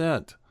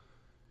 1%.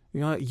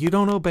 You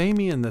don't obey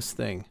me in this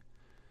thing.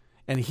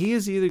 And he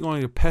is either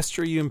going to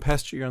pester you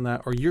on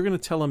that, or you're going to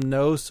tell him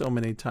no so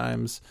many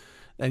times,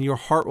 and your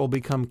heart will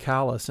become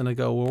callous, and I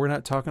go, well,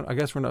 I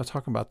guess we're not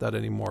talking about that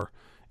anymore.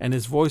 And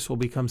his voice will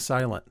become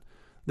silent.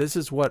 This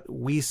is what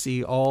we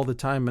see all the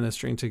time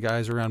ministering to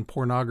guys around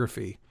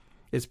pornography.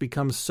 It's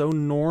become so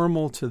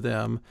normal to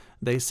them.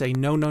 They say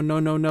no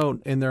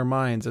in their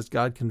minds as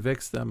God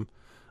convicts them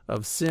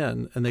of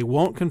sin, and they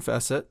won't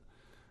confess it.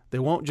 They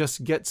won't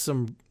just get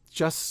some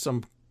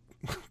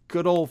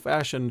good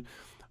old-fashioned,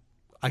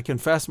 I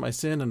confess my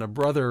sin and a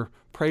brother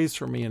prays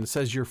for me and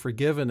says you're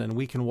forgiven and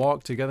we can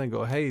walk together and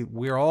go, hey,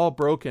 we're all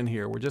broken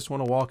here. We just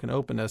want to walk in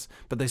openness.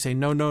 But they say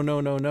no.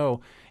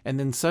 And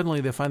then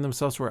suddenly they find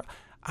themselves where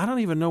I don't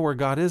even know where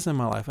God is in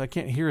my life. I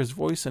can't hear his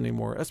voice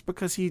anymore. That's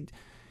because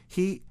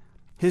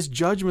his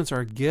judgments are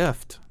a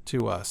gift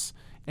to us.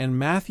 And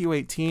Matthew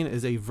 18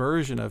 is a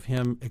version of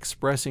him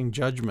expressing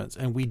judgments.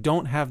 And we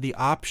don't have the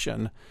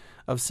option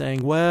of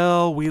saying,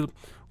 well, we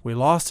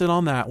lost it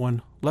on that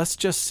one. Let's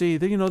just see.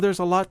 There's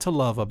a lot to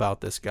love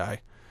about this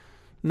guy.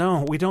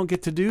 No, we don't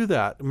get to do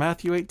that.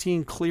 Matthew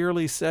 18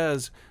 clearly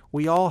says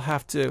we all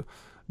have to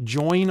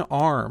join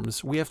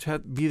arms. We have to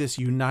be this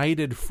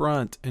united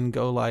front and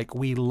go like,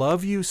 we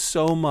love you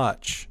so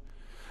much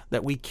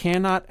that we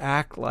cannot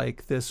act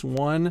like this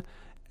one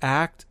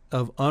act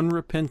of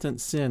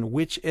unrepentant sin,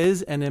 which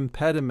is an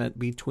impediment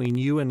between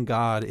you and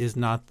God, is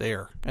not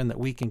there, and that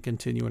we can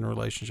continue in a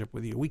relationship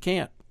with you. We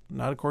can't,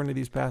 not according to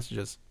these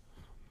passages.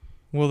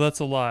 Well, that's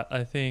a lot.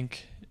 I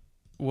think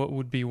what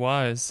would be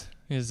wise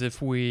is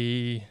if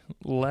we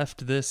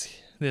left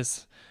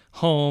this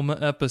home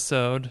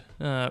episode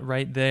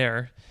right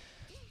there,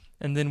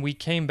 and then we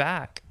came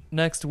back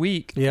next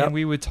week, and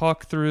we would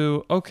talk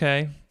through,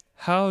 okay,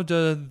 how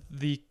do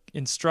the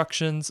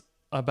instructions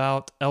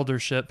about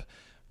eldership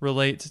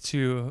relate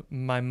to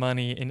my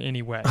money in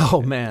any way?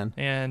 Oh, man.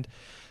 And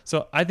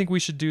so I think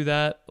we should do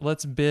that.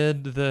 Let's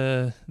bid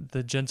the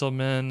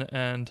gentlemen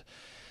and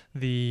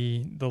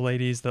the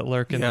ladies that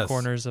lurk in the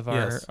corners of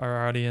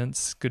our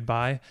audience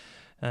goodbye,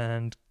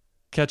 and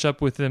catch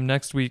up with them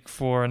next week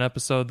for an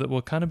episode that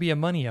will kind of be a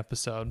money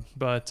episode,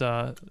 but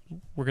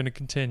we're going to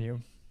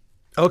continue.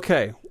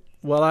 Okay.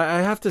 Well,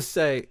 I have to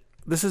say,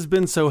 this has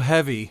been so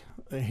heavy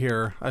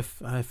here. I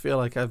feel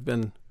like I've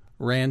been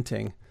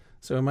ranting,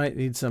 so we might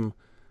need some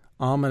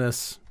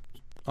ominous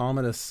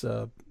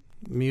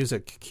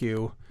music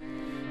cue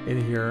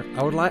in here.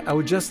 I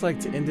would just like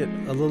to end it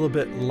a little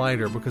bit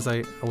lighter, because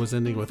I was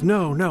ending with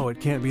no, it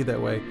can't be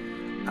that way.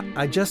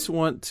 I just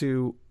want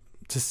to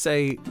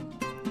say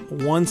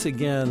once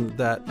again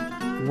that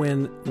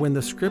when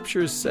the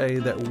scriptures say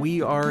that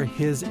we are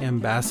his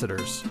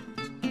ambassadors,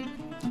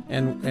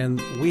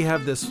 and we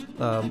have this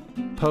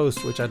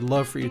post, which I'd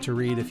love for you to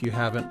read if you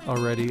haven't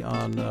already,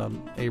 on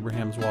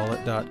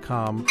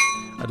abrahamswallet.com.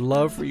 I'd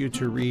love for you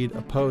to read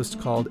a post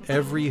called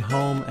Every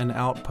Home an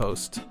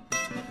Outpost.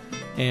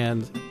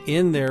 And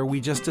in there, we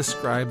just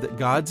described that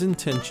God's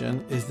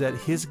intention is that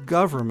his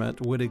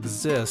government would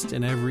exist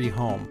in every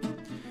home.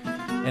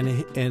 And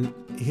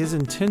his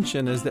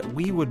intention is that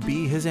we would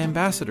be his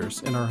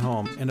ambassadors in our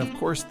home. And of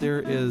course, there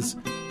is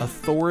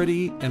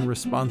authority and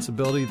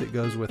responsibility that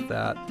goes with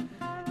that.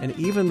 And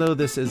even though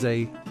this is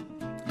a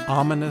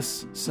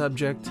ominous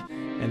subject,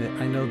 and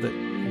I know that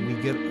we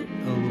get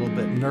a little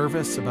bit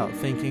nervous about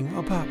thinking,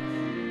 oh, but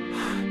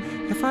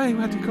if I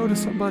had to go to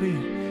somebody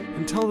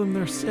and tell them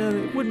their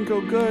sin, it wouldn't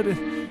go good.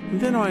 and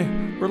then my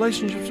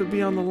relationships would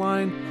be on the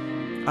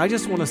line. I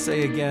just want to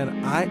say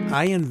again,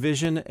 I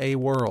envision a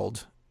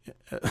world,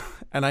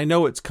 and I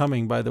know it's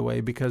coming, by the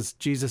way, because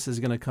Jesus is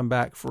going to come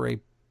back for a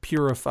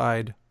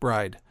purified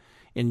bride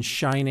in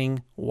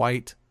shining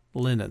white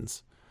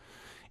linens.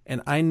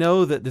 And I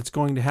know that it's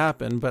going to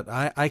happen, but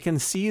I can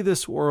see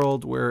this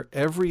world where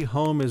every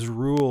home is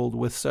ruled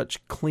with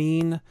such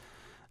clean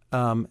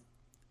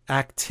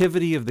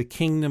activity of the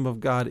kingdom of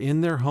God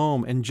in their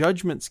home, and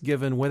judgments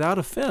given without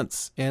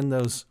offense in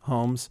those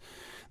homes,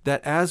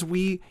 that as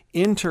we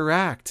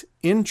interact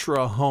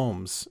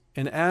intra-homes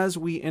and as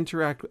we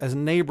interact as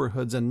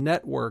neighborhoods and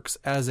networks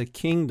as a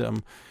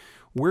kingdom,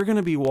 we're going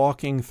to be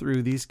walking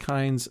through these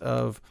kinds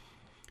of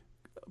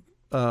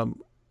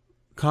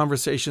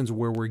conversations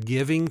where we're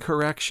giving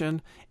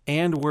correction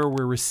and where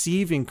we're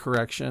receiving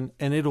correction,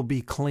 and it'll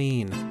be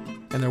clean,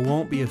 and there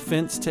won't be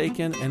offense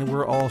taken, and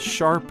we're all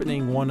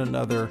sharpening one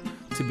another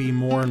to be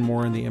more and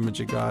more in the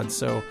image of God.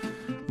 So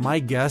my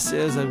guess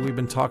is that we've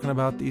been talking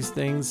about these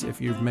things.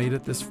 If you've made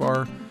it this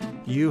far,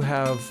 you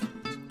have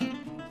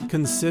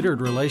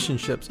considered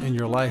relationships in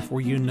your life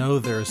where you know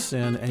there's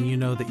sin, and you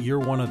know that you're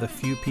one of the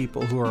few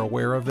people who are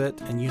aware of it,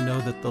 and you know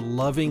that the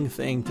loving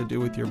thing to do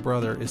with your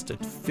brother is to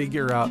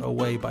figure out a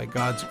way by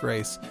God's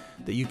grace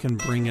that you can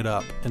bring it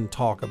up and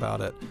talk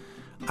about it.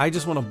 I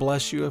just want to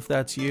bless you if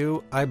that's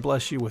you. I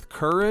bless you with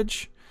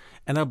courage,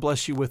 and I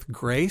bless you with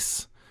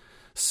grace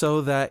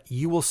so that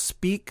you will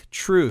speak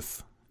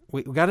truth.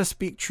 We got to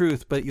speak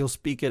truth, but you'll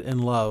speak it in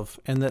love,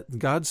 and that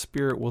God's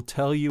Spirit will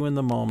tell you in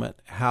the moment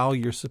how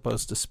you're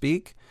supposed to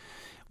speak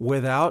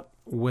without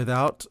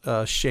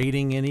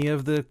shading any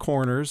of the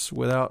corners,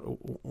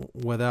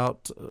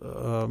 without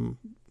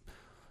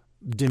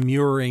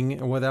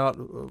demurring, without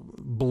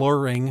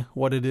blurring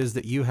what it is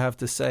that you have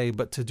to say,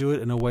 but to do it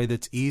in a way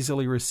that's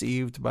easily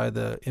received by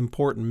the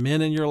important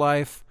men in your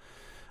life.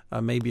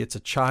 Maybe it's a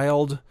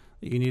child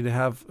that you need to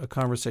have a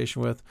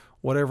conversation with.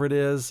 Whatever it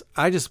is,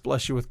 I just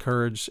bless you with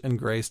courage and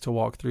grace to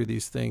walk through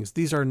these things.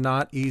 These are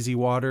not easy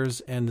waters,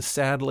 and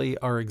sadly,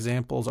 our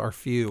examples are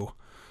few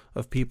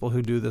of people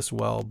who do this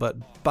well.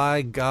 But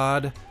by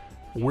God,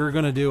 we're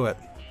going to do it,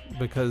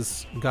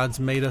 because God's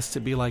made us to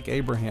be like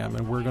Abraham,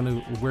 and we're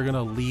going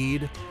to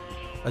lead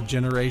a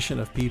generation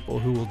of people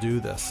who will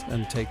do this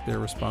and take their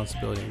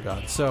responsibility in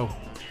God. So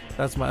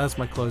that's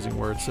my closing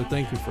words. So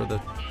thank you for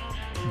the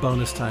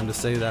bonus time to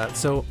say that.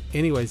 So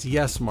anyways,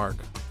 yes, Mark,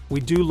 we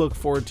do look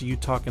forward to you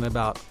talking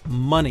about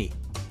money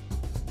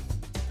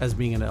as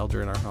being an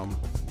elder in our home.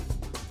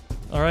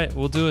 All right,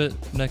 we'll do it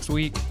next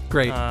week.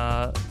 Great.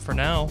 For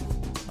now,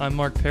 I'm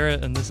Mark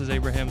Parrott, and this is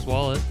Abraham's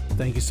Wallet.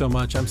 Thank you so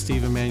much. I'm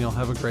Steve Emmanuel.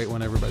 Have a great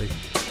one, everybody.